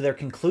kind of come to their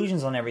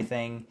conclusions on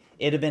everything.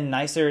 It'd have been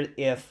nicer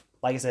if,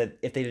 like I said,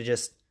 if they'd have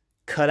just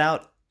cut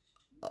out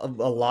a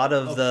lot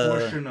of the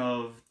portion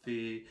of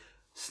the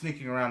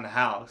sneaking around the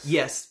house.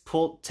 Yes,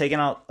 taking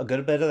out a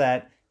good bit of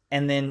that.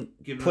 And then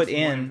put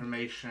in more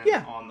information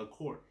on the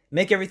court.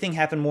 Make everything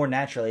happen more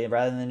naturally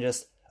rather than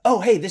just,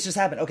 oh, hey, this just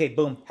happened. Okay,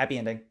 boom, happy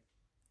ending.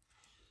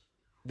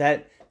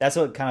 That's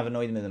what kind of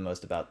annoyed me the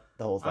most about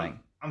the whole thing.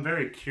 I'm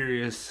very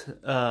curious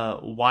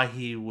why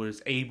he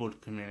was able to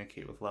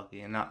communicate with Lucky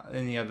and not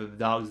any other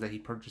dogs that he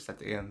purchased at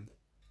the end.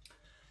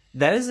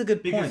 That is a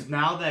good point. Because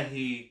now that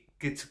he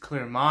gets a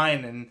clear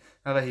mind and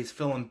now that he's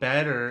feeling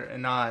better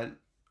and not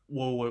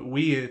what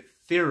we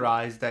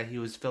theorized that he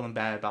was feeling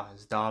bad about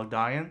his dog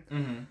dying.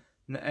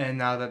 Mm-hmm. And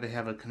now that they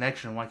have a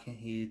connection, why can't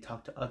he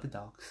talk to other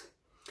dogs?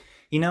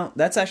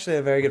 That's actually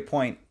a very good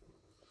point.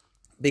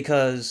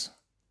 Because,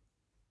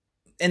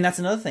 and that's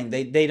another thing,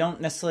 they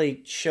don't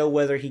necessarily show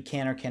whether he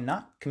can or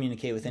cannot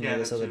communicate with any of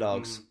those other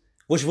dogs. Mm-hmm.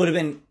 Which would have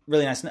been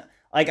really nice.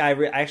 Like, I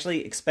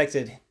actually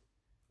expected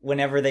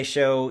whenever they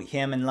show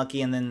him and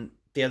Lucky and then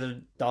the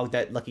other dog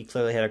that Lucky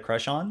clearly had a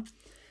crush on,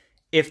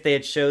 if they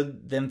had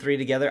showed them three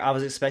together, I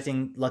was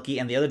expecting Lucky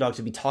and the other dog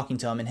to be talking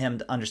to him and him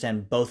to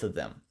understand both of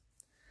them.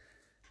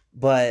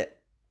 But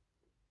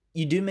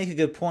you do make a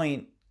good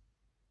point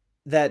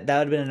that would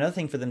have been another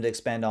thing for them to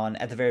expand on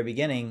at the very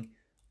beginning.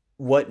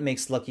 What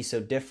makes Lucky so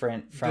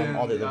different from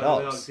all the other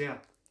dogs? Yeah.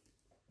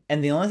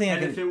 And the only thing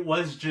if it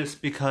was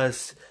just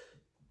because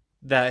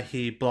that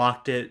he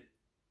blocked it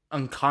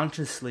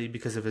unconsciously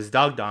because of his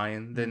dog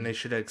dying, then they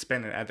should have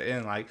expanded at the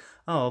end. Like,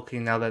 oh, okay,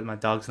 now that my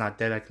dog's not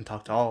dead, I can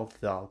talk to all of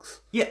the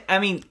dogs. Yeah, I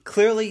mean,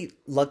 clearly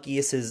Lucky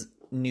is his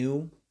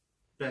new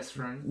best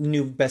friend,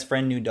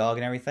 new dog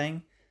and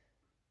everything.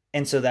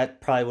 And so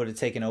that probably would have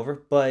taken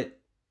over. But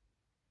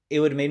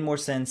it would have made more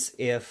sense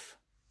if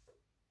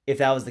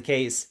that was the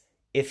case,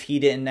 if he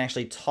didn't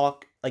actually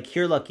talk, like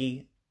hear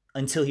Lucky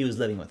until he was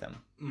living with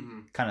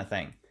him, kind of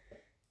thing.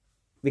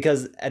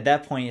 Because at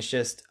that point, it's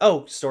just,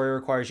 oh, story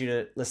requires you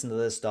to listen to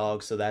this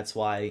dog, so that's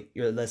why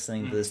you're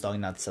listening to this dog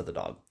and not this other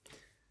dog.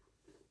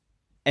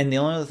 And the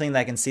only other thing that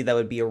I can see that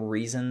would be a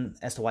reason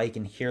as to why you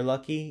can hear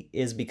Lucky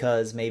is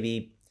because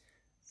maybe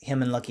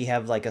him and Lucky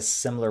have like a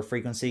similar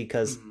frequency.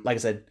 Because, like I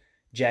said,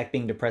 Jack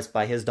being depressed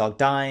by his dog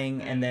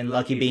dying, and then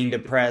Lucky being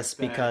depressed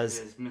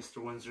because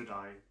Mr. Windsor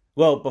died.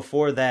 Well,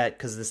 before that,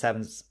 because this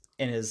happens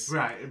in his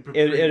right,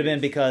 it would have been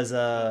because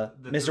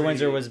Mr.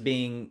 Windsor was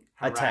being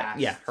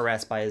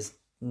harassed by his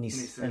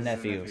nieces and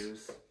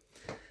nephews.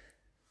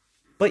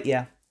 But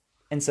yeah,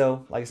 and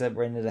so like I said,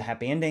 we're into the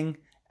happy ending.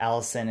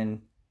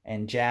 Allison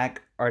and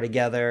Jack are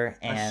together,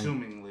 and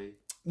assumingly,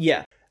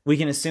 yeah, we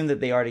can assume that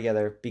they are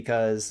together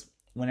because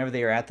whenever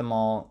they are at the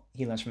mall,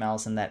 he learns from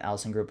Allison that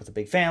Allison grew up with a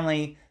big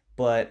family,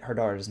 but her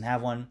daughter doesn't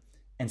have one.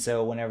 And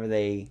so whenever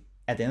they,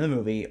 at the end of the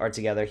movie, are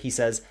together, he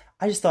says,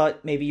 I just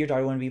thought maybe your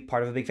daughter wanted to be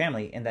part of a big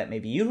family and that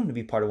maybe you want to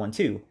be part of one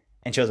too.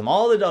 And shows him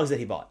all the dogs that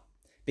he bought.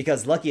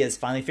 Because Lucky has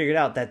finally figured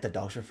out that the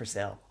dogs were for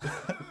sale.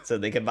 So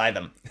they could buy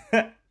them.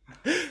 But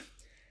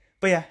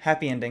yeah,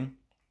 happy ending.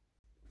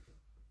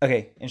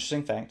 Okay,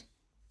 interesting fact.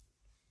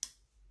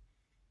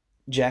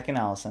 Jack and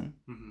Allison,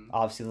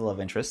 obviously the love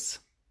interests.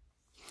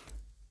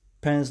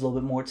 Apparently there's a little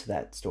bit more to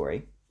that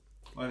story.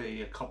 Are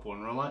they a couple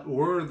in real life?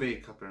 Were they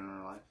a couple in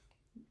real life?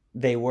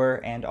 They were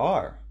and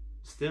are.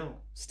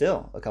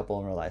 Still a couple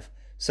in real life.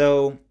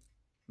 So,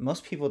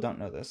 most people don't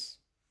know this.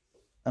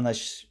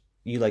 Unless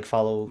you, like,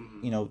 follow,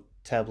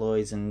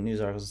 tabloids and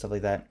news articles and stuff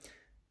like that.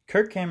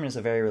 Kirk Cameron is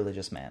a very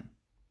religious man.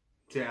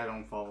 Yeah, I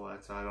don't follow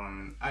that, so I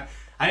don't even...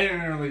 I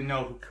didn't really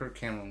know who Kirk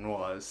Cameron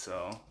was,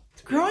 so...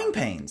 Growing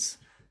Pains.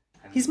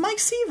 He's Mike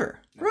Seaver.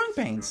 Growing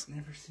Pains.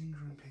 Never seen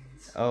Growing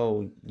Pains.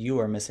 Oh, you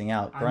are missing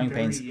out. I'm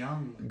very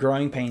young.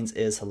 Growing Pains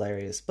is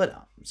hilarious. But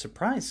I'm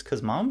surprised,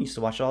 because Mom used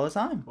to watch it all the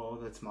time. Well,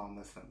 that's Mom,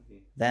 that's not me.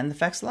 Then The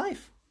Facts of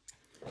Life.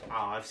 Oh,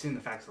 I've seen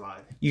The Facts of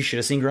Life. You should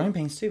have seen Growing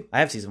Pains, too. I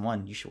have season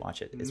 1. You should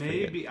watch it. It's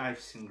maybe I've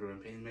seen Growing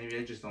Pains. Maybe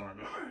I just don't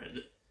remember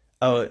it.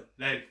 Oh.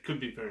 That could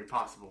be very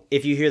possible.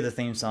 If you hear the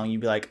theme song,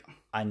 you'd be like,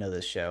 I know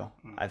this show.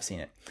 I've seen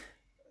it.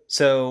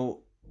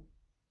 So,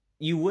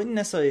 you wouldn't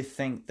necessarily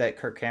think that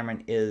Kirk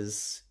Cameron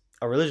is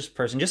a religious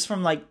person, just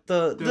from like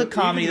the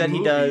comedy that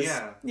he does.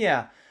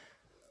 Yeah.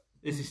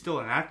 Is he still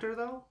an actor,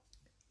 though?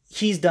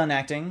 He's done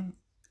acting.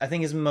 I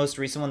think his most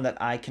recent one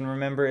that I can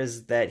remember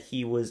is that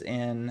he was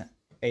in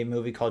a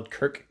movie called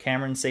Kirk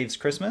Cameron Saves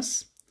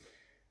Christmas.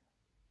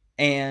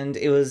 And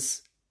it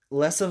was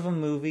less of a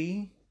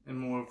movie. And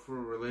more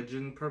for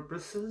religion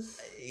purposes?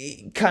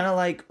 Kind of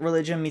like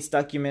religion meets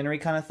documentary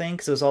kind of thing,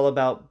 because it was all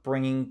about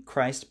bringing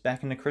Christ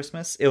back into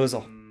Christmas. It was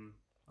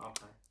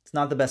It's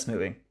not the best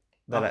movie.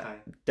 But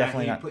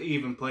definitely not.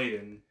 Even played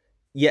in.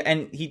 Yeah,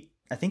 and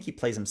I think he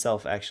plays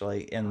himself,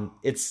 actually, and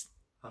it's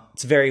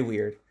very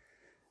weird.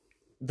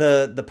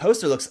 the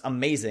poster looks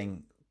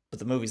amazing, but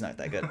the movie's not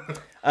that good.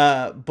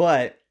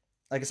 But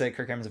like I said,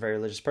 Kirk Cameron's a very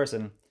religious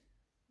person.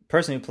 The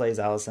person who plays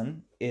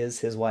Allison is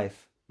his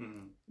wife.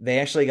 Mm-hmm. They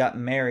actually got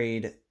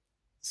married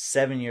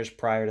 7 years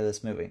prior to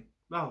this movie.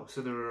 Oh,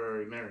 so they were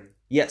already married.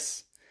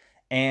 Yes.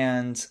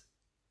 And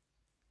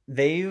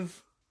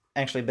they've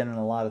actually been in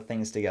a lot of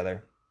things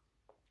together.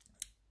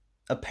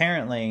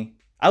 Apparently,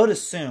 I would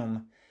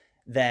assume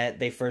that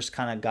they first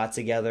kind of got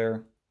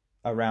together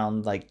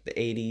around like the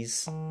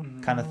 80s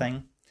kind of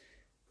thing.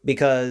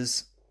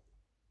 Because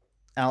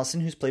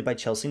Allison, who's played by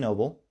Chelsea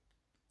Noble,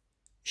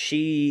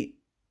 she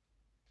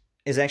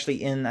is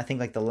actually in, I think,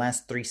 like the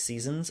last 3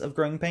 seasons of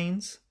Growing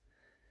Pains.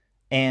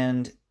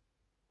 And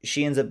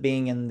she ends up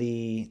being in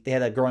they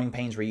had a Growing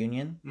Pains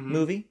reunion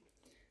movie.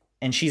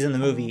 And she's in the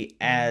movie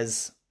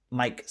as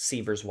Mike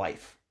Seaver's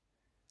wife.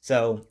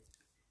 So,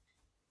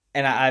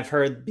 and I've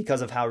heard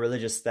because of how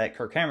religious that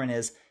Kirk Cameron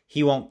is,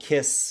 he won't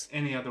kiss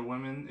any other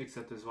women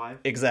except his wife.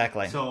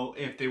 Exactly. So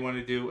if they want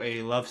to do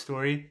a love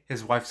story,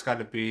 his wife's got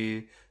to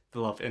be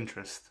the love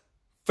interest.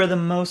 For the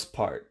most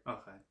part.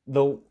 Okay.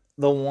 The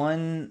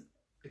one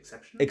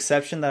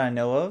exception that I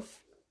know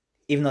of,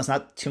 even though it's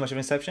not too much of an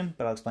exception,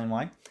 but I'll explain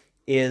why,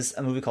 is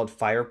a movie called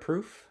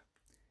Fireproof.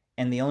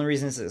 And the only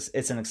reason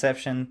it's an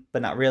exception,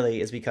 but not really,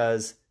 is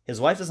because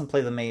his wife doesn't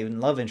play the main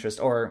love interest,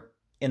 or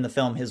in the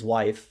film, his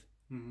wife,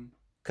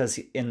 because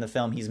in the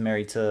film he's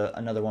married to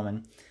another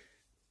woman.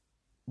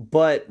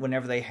 But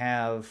whenever they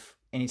have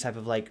any type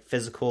of like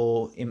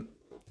physical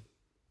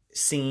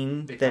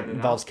scene that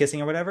involves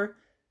kissing or whatever,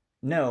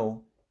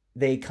 no,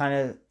 they kind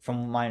of,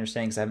 from my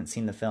understanding, because I haven't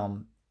seen the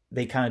film,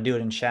 they kind of do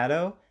it in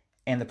shadow,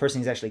 and the person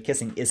he's actually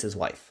kissing is his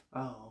wife.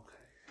 Oh, okay.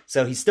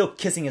 So he's still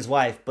kissing his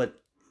wife,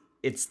 but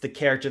it's the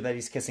character that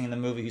he's kissing in the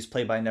movie who's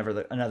played by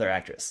another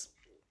actress.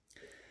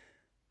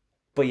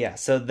 But yeah,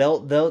 so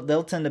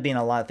they'll tend to be in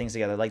a lot of things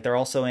together. Like they're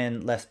also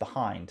in Left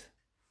Behind,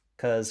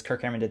 because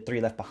Kirk Cameron did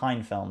 3 Left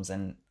Behind films,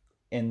 and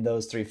in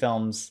those 3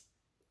 films,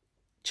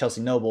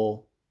 Chelsea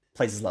Noble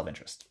plays his love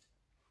interest.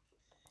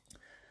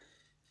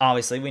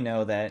 Obviously, we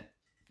know that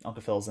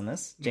Uncle Phil's in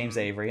this, James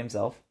Avery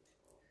himself.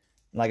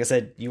 Like I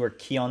said, you were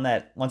key on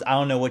that. Once I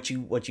don't know what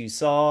you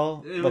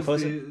saw. It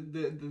was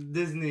the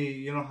Disney.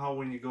 You know how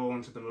when you go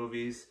into the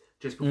movies,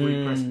 just before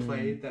you press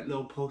play, that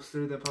little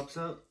poster that pops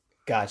up.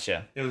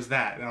 Gotcha. It was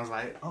that, and I was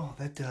like, "Oh,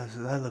 that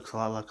looks a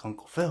lot like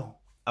Uncle Phil."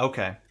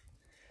 Okay.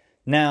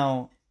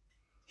 Now,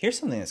 here's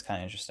something that's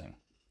kind of interesting.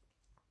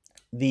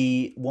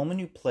 The woman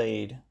who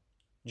played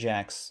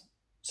Jack's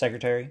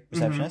secretary,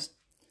 receptionist,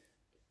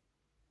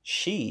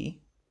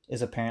 she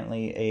is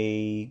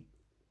apparently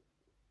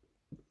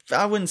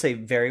I wouldn't say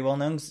very well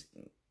known.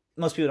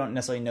 Most people don't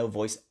necessarily know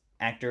voice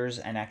actors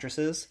and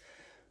actresses,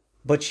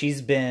 but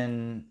she's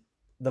been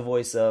the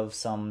voice of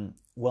some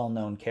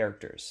well-known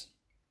characters.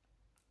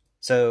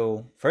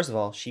 So, first of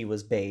all, she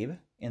was Babe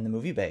in the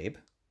movie Babe,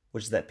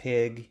 which is that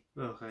pig.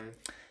 Okay.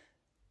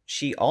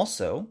 She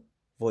also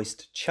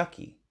voiced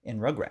Chucky in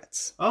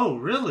Rugrats. Oh,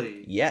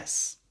 really?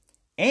 Yes.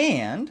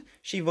 And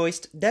she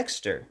voiced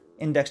Dexter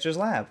in Dexter's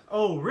Lab.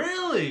 Oh,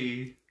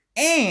 really?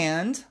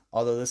 And,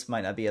 although this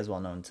might not be as well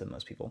known to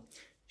most people,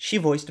 she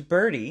voiced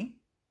Birdie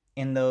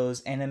in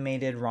those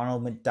animated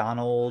Ronald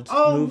McDonald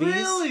movies.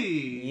 Oh,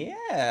 really?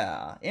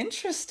 Yeah.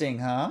 Interesting,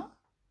 huh?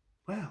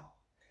 Wow.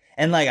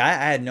 And, like, I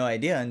had no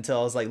idea until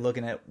I was, like,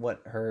 looking at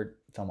what her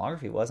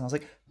filmography was. And I was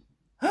like,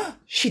 oh,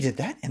 she did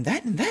that and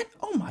that and that?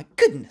 Oh, my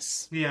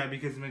goodness. Yeah,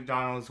 because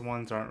McDonald's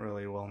ones aren't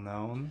really well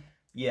known.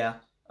 Yeah,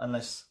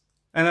 unless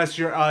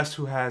you're us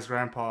who has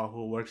grandpa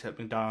who works at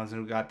McDonald's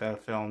and who got the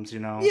films, you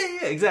know?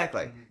 Yeah,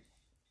 exactly. Mm-hmm.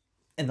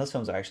 And those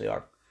films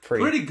are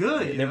pretty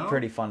good. They're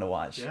pretty fun to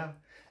watch. Yeah.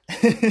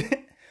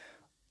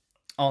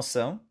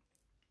 Also,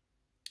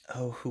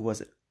 who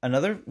was it?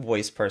 Another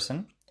voice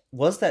person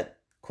was that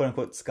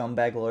quote-unquote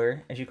scumbag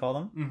lawyer, as you call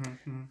them.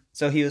 Mm-hmm.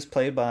 So he was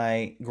played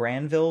by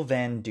Granville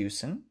Van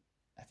Dusen.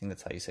 I think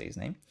that's how you say his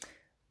name.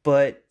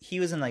 But he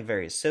was in like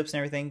various soaps and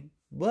everything.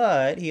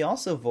 But he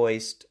also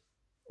voiced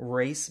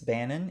Race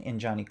Bannon in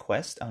Johnny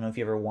Quest. I don't know if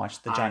you ever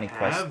watched the Johnny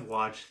Quest. I have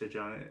watched the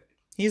Johnny.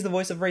 He's the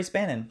voice of Race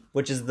Bannon,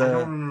 which is I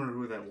don't remember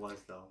who that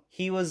was, though.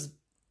 He was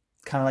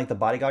kind of like the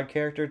bodyguard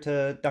character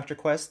to Dr.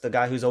 Quest, the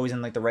guy who's always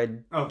in like the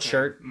red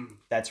shirt.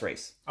 That's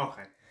Race.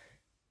 Okay.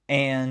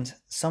 And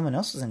someone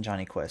else was in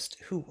Johnny Quest.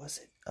 Who was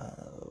it?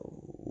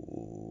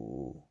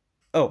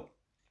 Oh.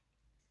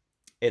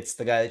 It's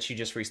the guy that you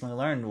just recently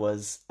learned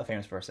was a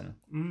famous person.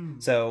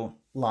 So,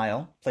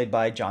 Lyle, played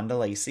by John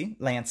Delancey,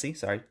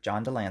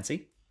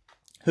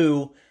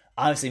 who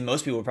obviously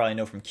most people would probably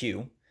know from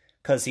Q,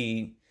 because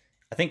he,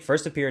 I think,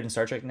 first appeared in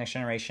Star Trek Next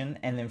Generation,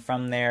 and then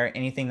from there,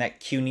 anything that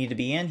Q needed to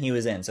be in, he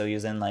was in. So he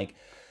was in, like,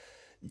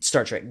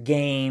 Star Trek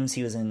Games,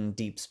 he was in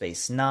Deep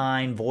Space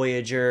Nine,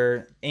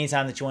 Voyager.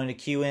 Anytime that you wanted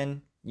to Q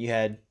in, you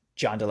had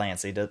John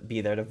Delancey to be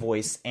there to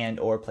voice and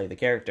or play the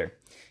character.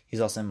 He's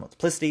also in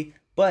Multiplicity,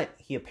 but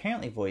he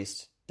apparently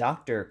voiced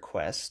Dr.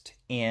 Quest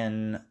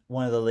in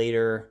one of the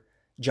later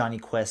Johnny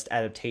Quest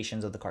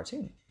adaptations of the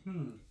cartoon.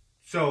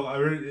 So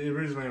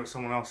originally it was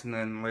someone else, and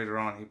then later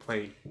on he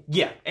played.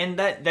 Yeah, and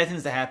that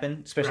tends to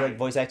happen, especially like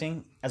voice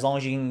acting. As long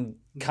as you can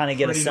kind of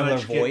get a similar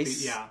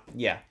voice.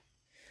 Yeah.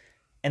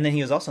 And then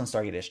he was also in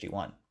Stargate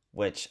SG-1,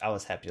 which I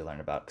was happy to learn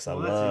about because I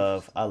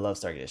love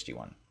Stargate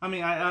SG-1. I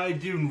mean, I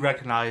do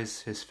recognize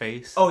his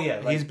face. Oh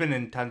yeah, he's been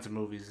in tons of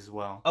movies as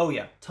well. Oh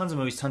yeah, tons of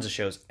movies, tons of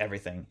shows,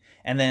 everything.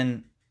 And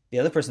then the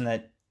other person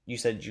that you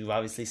said you've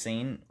obviously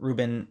seen,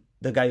 Ruben,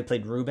 the guy who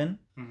played Ruben,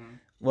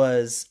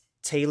 was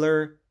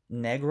Taylor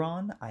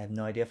Negron. I have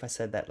no idea if I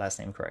said that last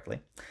name correctly,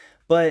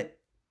 but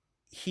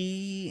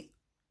he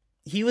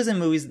was in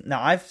movies.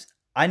 Now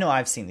I know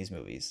I've seen these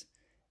movies.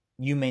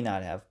 You may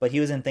not have, but he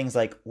was in things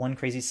like One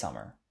Crazy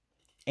Summer,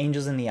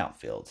 Angels in the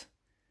Outfield,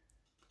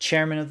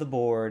 Chairman of the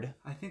Board.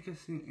 I think I've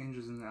seen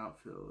Angels in the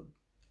Outfield,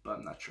 but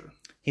I'm not sure.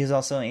 He was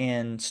also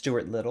in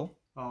Stuart Little.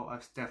 Oh,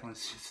 I've definitely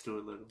seen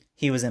Stuart Little.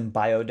 He was in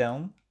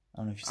Biodome. I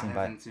don't know if you've seen Biodome.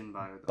 I haven't seen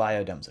Biodome.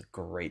 Biodome's a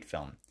great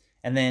film.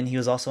 And then he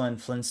was also in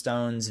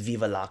Flintstones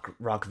Viva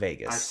Rock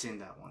Vegas. I've seen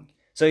that one.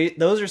 So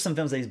those are some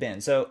films that he's been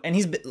in. So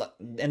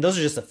and those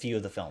are just a few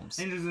of the films.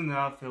 Angels in the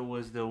Outfield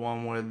was the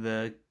one where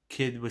the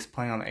kid was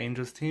playing on the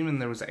Angels team,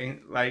 and there was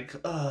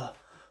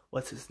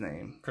what's his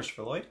name?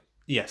 Christopher Lloyd?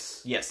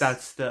 Yes.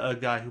 That's the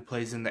guy who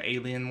plays in the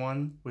Alien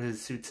one, where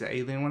his suit's the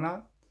alien one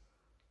out.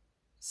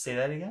 Say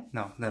that again?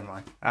 No, never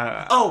mind.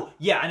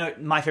 Yeah, I know.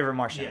 My Favorite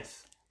Martian.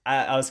 Yes.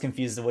 I was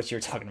confused at what you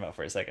were talking about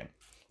for a second.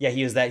 Yeah,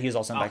 he was that. He was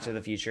also in Back to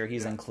the Future.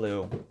 He's in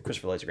Clue.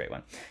 Christopher Lloyd's a great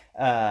one.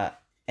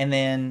 And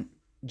then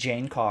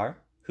Jane Carr,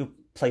 who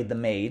played the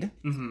maid.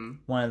 Mm-hmm.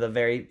 One of the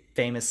very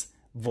famous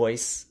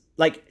voice.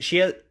 Like,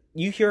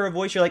 you hear her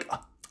voice, you're like,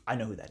 oh, I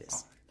know who that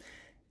is. Oh.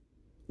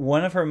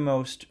 One of her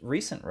most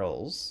recent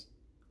roles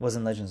was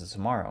in Legends of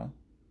Tomorrow.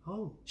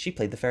 Oh. She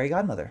played the fairy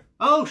godmother.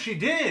 Oh, she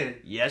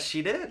did? Yes,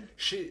 she did.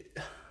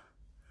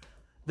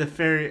 The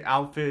fairy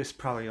outfit is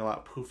probably a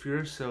lot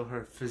poofier, so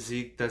her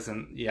physique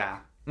doesn't... Yeah.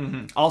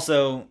 Mm-hmm.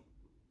 Also,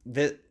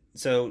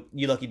 so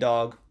You Lucky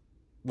Dog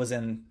was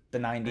in the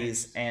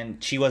 90s,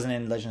 and she wasn't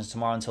in Legends of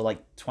Tomorrow until like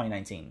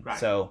 2019. Right.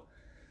 So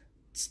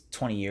it's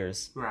 20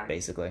 years,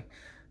 basically.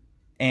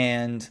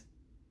 And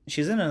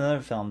she's in another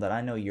film that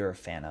I know you're a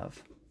fan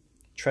of,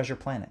 Treasure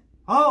Planet.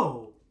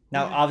 Oh!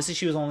 Now, obviously,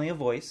 she was only a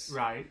voice.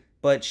 Right.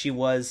 But she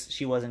was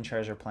in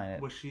Treasure Planet.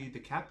 Was she the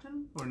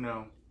captain, or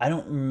no? I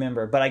don't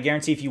remember, but I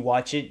guarantee if you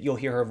watch it, you'll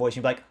hear her voice,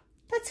 and you'll be like,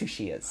 that's who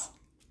she is.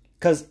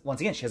 Because, once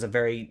again, she has a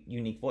very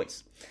unique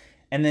voice.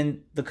 And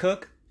then the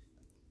cook,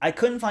 I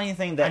couldn't find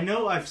anything that... I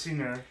know I've seen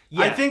her.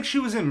 Yeah. I think she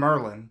was in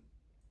Merlin.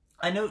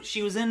 I know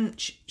she was in...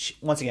 She,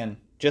 once again,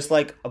 just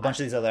like a bunch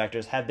of these other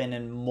actors, have been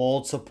in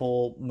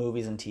multiple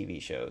movies and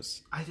TV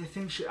shows. I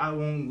think I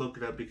won't look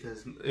it up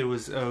because it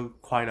was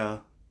quite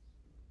a...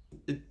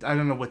 I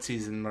don't know what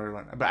season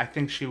Merlin, but I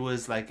think she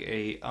was like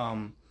a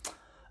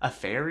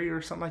fairy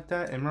or something like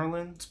that in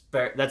Merlin.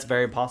 That's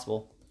very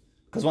possible.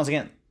 Because once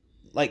again,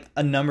 like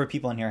a number of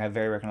people in here have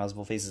very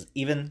recognizable faces.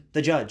 Even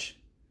the judge.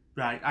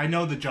 Right, I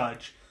know the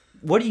judge.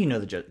 What do you know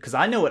the judge? Because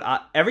I know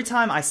every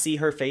time I see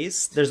her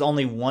face, there's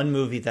only one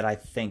movie that I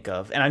think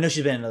of, and I know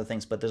she's been in other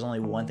things, but there's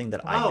only one thing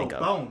that I think of.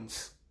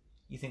 Bones.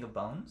 You think of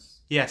Bones?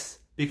 Yes,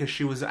 because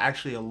she was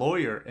actually a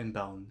lawyer in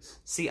Bones.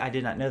 See, I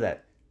did not know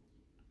that.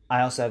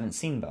 I also haven't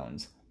seen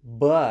Bones,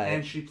 but...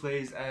 And she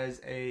plays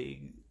as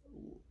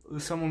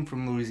someone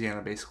from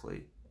Louisiana,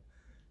 basically.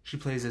 She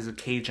plays as a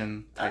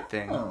Cajun type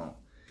thing.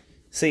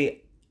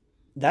 See,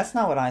 that's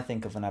not what I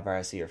think of whenever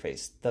I see her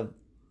face.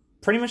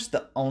 Pretty much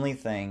the only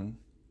thing,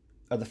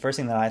 or the first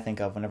thing that I think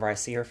of whenever I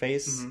see her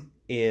face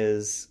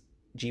is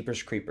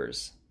Jeepers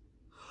Creepers.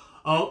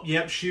 Oh,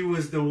 yep, she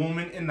was the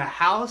woman in the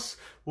house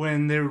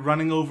when they're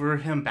running over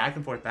him back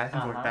and forth, back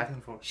and forth, back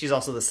and forth. She's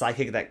also the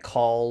psychic that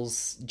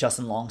calls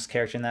Justin Long's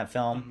character in that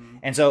film. Mm-hmm.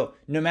 And so,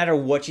 no matter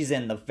what she's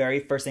in, the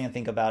very first thing I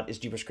think about is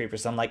Jeepers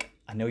Creepers. So I'm like,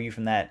 I know you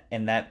from that.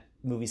 And that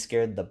movie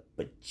scared the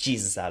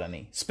bejesus out of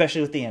me.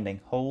 Especially with the ending.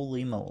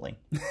 Holy moly.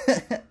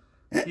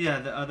 Yeah,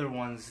 the other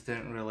ones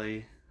didn't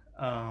really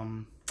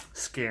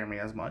scare me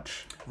as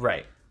much.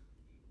 Right.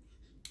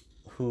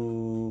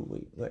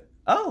 Wait.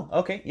 Oh,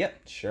 okay.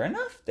 Yep. Sure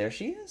enough. There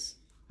she is.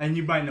 And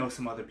you might know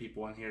some other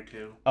people in here,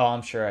 too. Oh,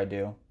 I'm sure I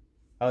do.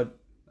 I would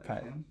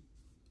probably...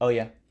 Oh,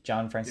 yeah.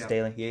 John Francis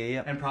Daly.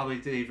 Yeah. And probably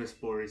Davis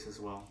Boreas as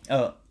well.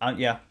 Oh,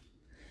 yeah.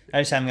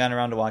 I just haven't gotten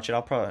around to watch it.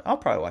 I'll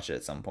probably watch it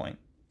at some point.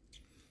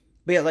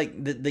 But yeah, like,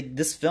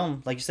 this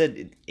film, like you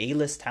said,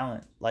 A-list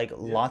talent. Like,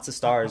 lots of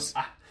stars.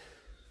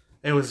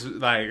 It was,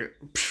 like...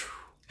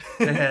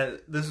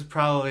 this is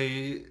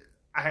probably...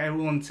 I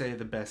wouldn't say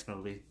the best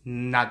movie.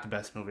 Not the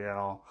best movie at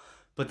all.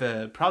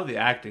 But probably the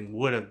acting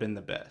would have been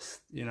the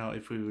best,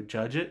 if we would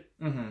judge it.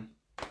 Mm-hmm.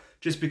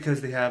 Just because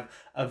they have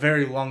a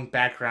very long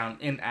background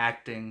in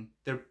acting.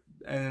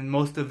 And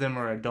most of them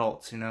are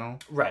adults,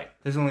 Right.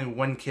 There's only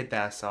one kid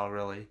that I saw,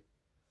 really.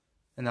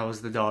 And that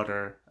was the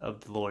daughter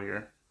of the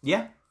lawyer.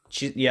 Yeah.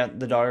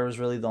 The daughter was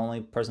really the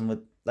only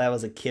person that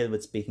was a kid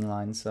with speaking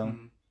lines, so,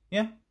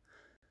 yeah.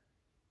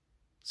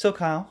 So,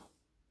 Kyle,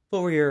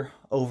 what were your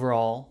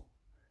overall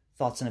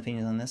thoughts and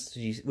opinions on this?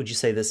 Would you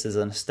say this is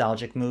a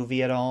nostalgic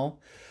movie at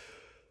all?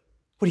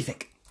 What do you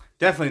think?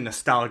 Definitely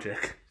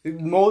nostalgic.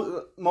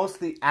 Most of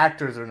the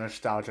actors are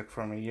nostalgic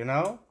for me, you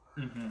know?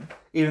 Mm-hmm.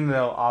 Even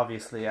though,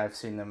 obviously, I've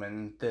seen them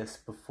in this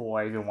before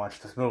I even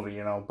watched this movie,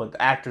 you know? But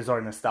the actors are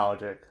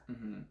nostalgic.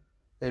 Mm-hmm.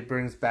 It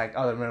brings back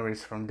other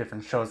memories from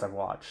different shows I've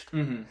watched.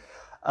 Mm-hmm.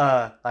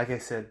 Like I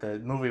said, the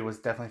movie was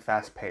definitely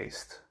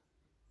fast-paced.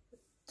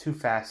 Too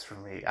fast for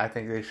me. I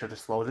think they should have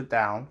slowed it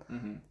down.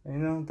 Mm-hmm. You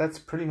know, that's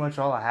pretty much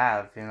all I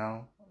have, you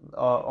know?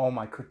 All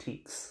my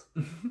critiques.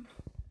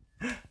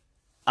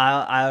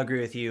 I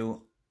agree with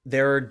you.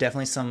 There are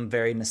definitely some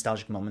very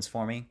nostalgic moments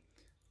for me.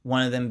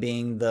 One of them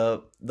being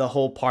the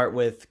whole part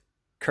with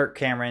Kirk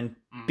Cameron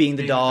being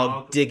the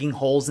dog, digging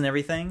holes and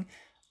everything.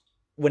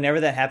 Whenever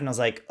that happened, I was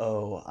like,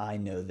 oh, I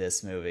know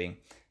this movie.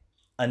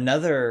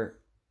 Another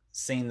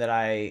scene that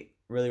I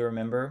really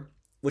remember,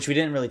 which we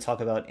didn't really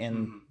talk about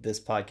in this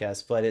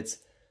podcast, but it's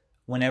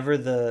whenever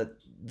the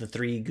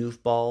three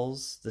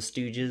goofballs, the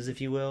Stooges,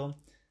 if you will,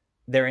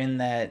 they're in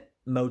that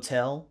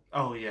motel.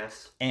 Oh,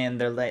 yes.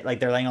 And they're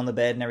they're laying on the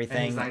bed and everything.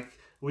 And he's like,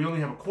 we only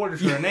have a quarter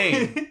for a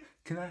name.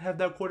 Can I have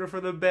that quarter for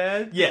the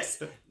bed?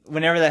 Yes.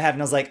 Whenever that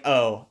happened, I was like,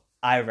 oh,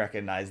 I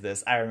recognize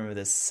this. I remember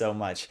this so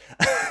much.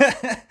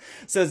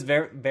 So it's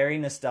very, very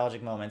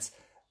nostalgic moments.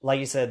 Like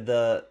you said,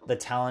 the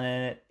talent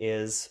in it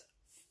is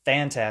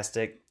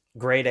fantastic.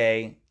 Grade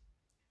A.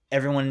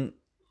 Everyone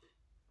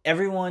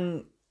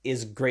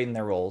is great in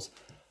their roles.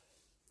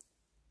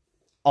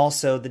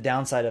 Also, the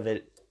downside of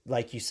it,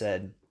 like you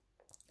said,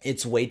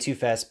 it's way too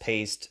fast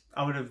paced.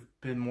 I would have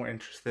been more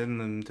interested in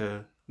them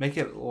to make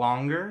it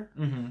longer,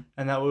 and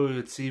that way we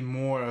would see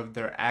more of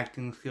their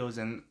acting skills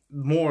and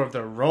more of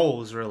their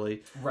roles,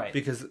 really. Right.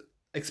 Because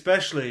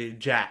especially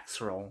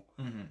Jack's role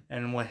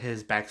and what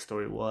his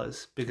backstory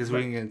was, because we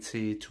didn't get to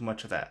see too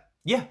much of that.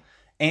 Yeah,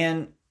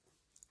 and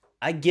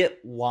I get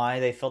why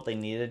they felt they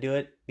needed to do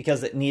it,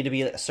 because it needed to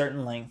be a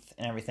certain length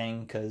and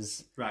everything.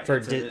 Because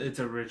it's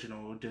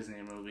original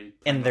Disney movie,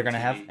 and they're gonna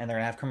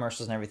have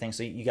commercials and everything.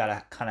 So you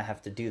gotta kind of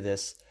have to do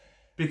this.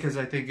 Because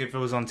I think if it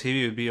was on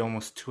TV, it would be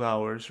almost 2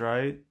 hours,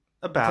 right?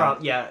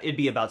 It'd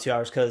be about 2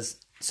 hours.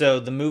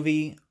 So the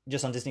movie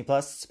just on Disney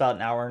Plus, it's about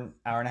an hour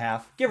and a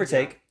half, give or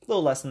take, a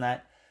little less than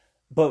that.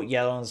 But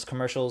yeah, on those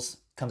commercials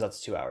comes out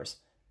to 2 hours.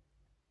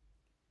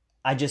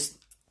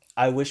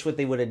 I wish what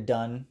they would have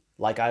done,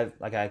 like I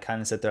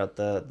kind of said throughout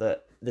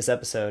this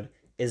episode,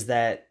 is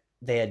that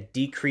they had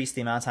decreased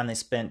the amount of time they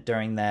spent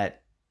during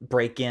that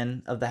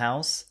break-in of the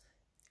house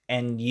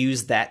and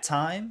used that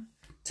time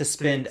to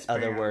spend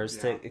other words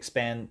to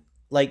expand,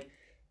 like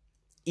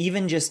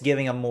even just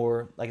giving a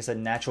more, like I said,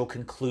 natural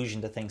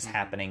conclusion to things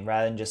happening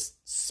rather than just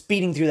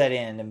speeding through that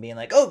end and being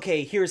like,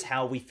 okay, here's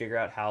how we figure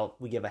out how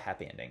we give a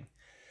happy ending.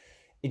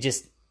 It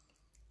just,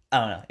 I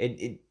don't know.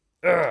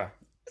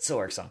 It's so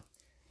irksome.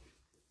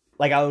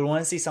 Like I would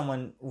want to see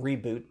someone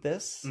reboot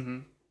this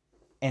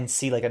and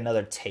see like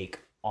another take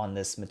on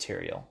this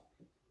material,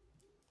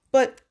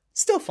 but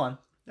still fun.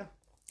 Yeah.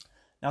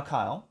 Now,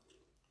 Kyle,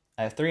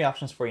 I have 3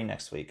 options for you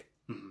next week.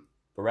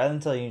 But rather than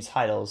tell you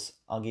titles,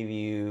 I'll give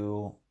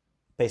you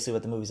basically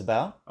what the movie's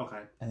about. Okay.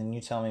 And then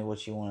you tell me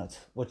what you want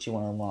to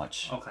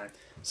watch. Okay.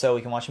 So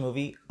we can watch a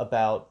movie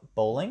about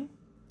bowling,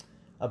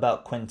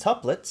 about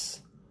quintuplets,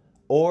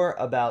 or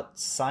about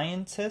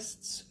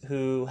scientists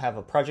who have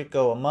a project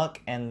go amok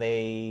and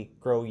they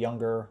grow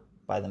younger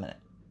by the minute.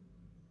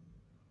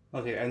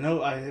 Okay,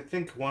 I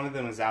think one of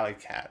them is Alley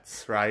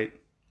Cats, right?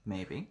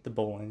 Maybe. The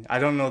bowling. I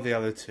don't know the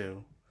other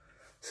two.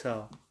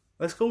 So,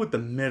 let's go with the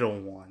middle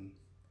one,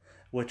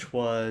 which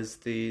was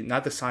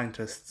not the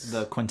scientists.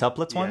 The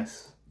quintuplets one?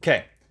 Yes.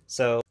 Okay,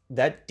 so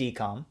that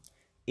DCOM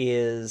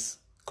is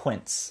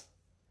Quints.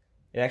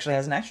 It actually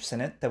has an actress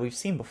in it that we've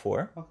seen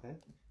before. Okay.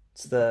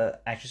 It's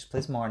the actress who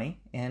plays Marnie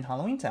in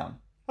Halloween Town.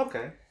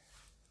 Okay.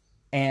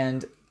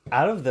 And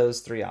out of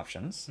those 3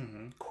 options,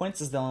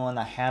 Quints is the only one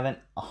I haven't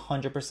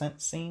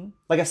 100% seen.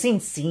 Like, I've seen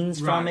scenes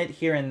from it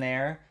here and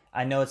there.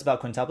 I know it's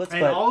about quintuplets,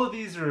 and but all of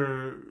these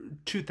are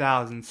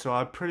 2000, so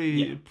I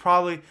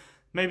probably,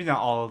 maybe not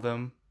all of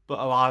them, but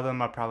a lot of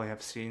them I probably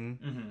have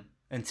seen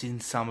and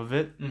seen some of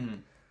it.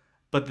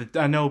 But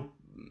I know,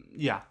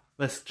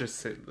 let's just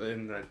say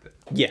in right there.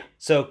 Yeah.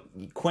 So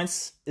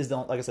Quints is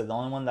like I said, the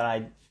only one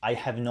that I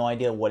have no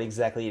idea what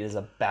exactly it is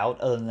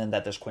about, other than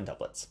that there's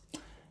quintuplets.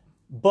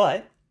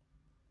 But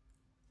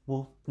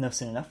we'll know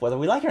soon enough whether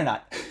we like it or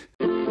not.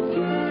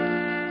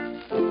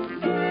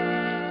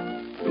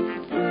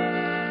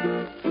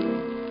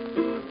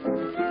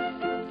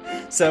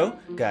 So,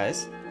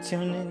 guys,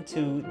 tune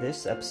into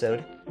this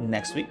episode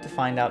next week to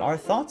find out our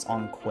thoughts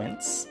on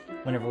Quints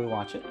whenever we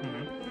watch it.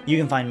 You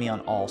can find me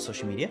on all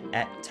social media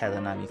at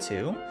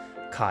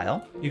Tyler92.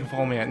 Kyle. You can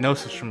follow me at no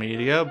social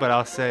media, but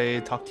I'll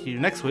say talk to you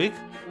next week.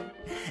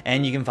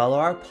 And you can follow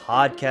our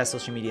podcast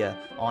social media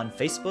on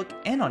Facebook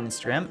and on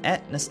Instagram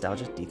at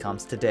Nostalgia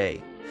Decoms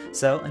Today.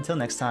 So, until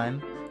next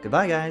time,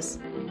 goodbye, guys.